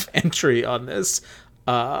entry on this.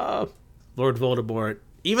 Lord Voldemort.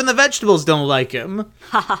 Even the vegetables don't like him.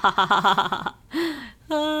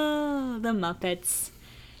 Oh, the Muppets.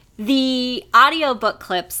 The audiobook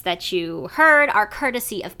clips that you heard are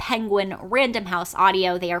courtesy of Penguin Random House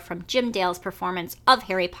Audio. They are from Jim Dale's performance of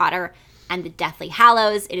Harry Potter and the Deathly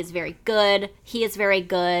Hallows. It is very good. He is very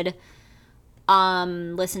good.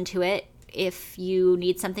 Listen to it if you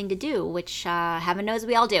need something to do, which heaven knows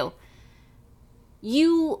we all do.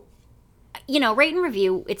 You know, rate and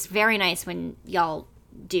review. It's very nice when y'all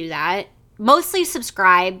do that. Mostly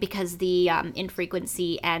subscribe, because the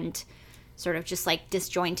infrequency and sort of just like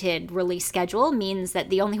disjointed release schedule means that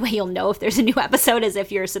the only way you'll know if there's a new episode is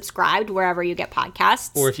if you're subscribed wherever you get podcasts.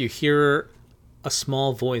 Or if you hear a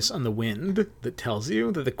small voice on the wind that tells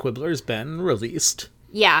you that the Quibbler's been released.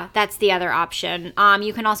 Yeah, that's the other option.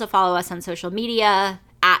 You can also follow us on social media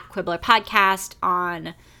at Quibbler Podcast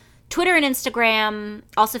on Twitter and Instagram,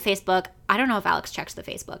 also Facebook. I don't know if Alex checks the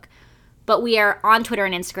Facebook, but we are on Twitter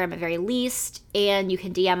and Instagram at very least, and you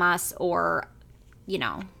can DM us or, you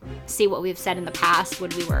know, see what we've said in the past when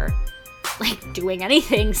we were, like, doing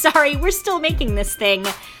anything. Sorry, we're still making this thing.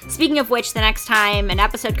 Speaking of which, the next time an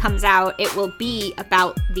episode comes out, it will be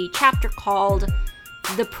about the chapter called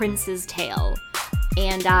The Prince's Tale.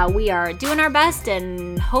 And we are doing our best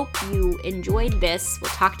and hope you enjoyed this.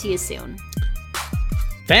 We'll talk to you soon.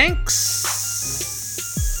 Thanks,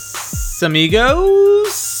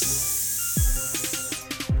 amigos.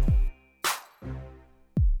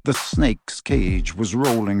 The snake's cage was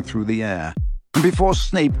rolling through the air, and before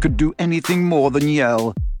Snape could do anything more than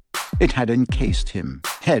yell, it had encased him,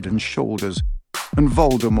 head and shoulders, and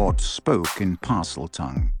Voldemort spoke in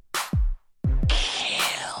Parseltongue.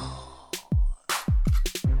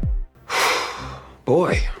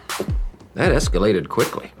 Boy, that escalated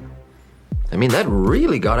quickly. I mean, that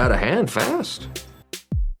really got out of hand fast.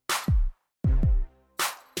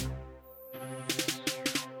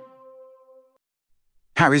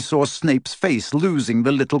 Harry saw Snape's face losing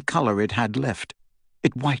the little colour it had left.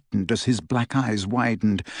 It whitened as his black eyes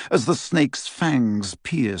widened, as the snake's fangs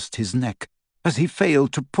pierced his neck, as he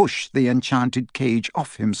failed to push the enchanted cage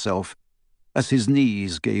off himself, as his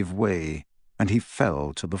knees gave way and he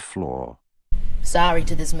fell to the floor. Sorry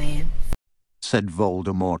to this man, said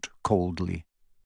Voldemort coldly.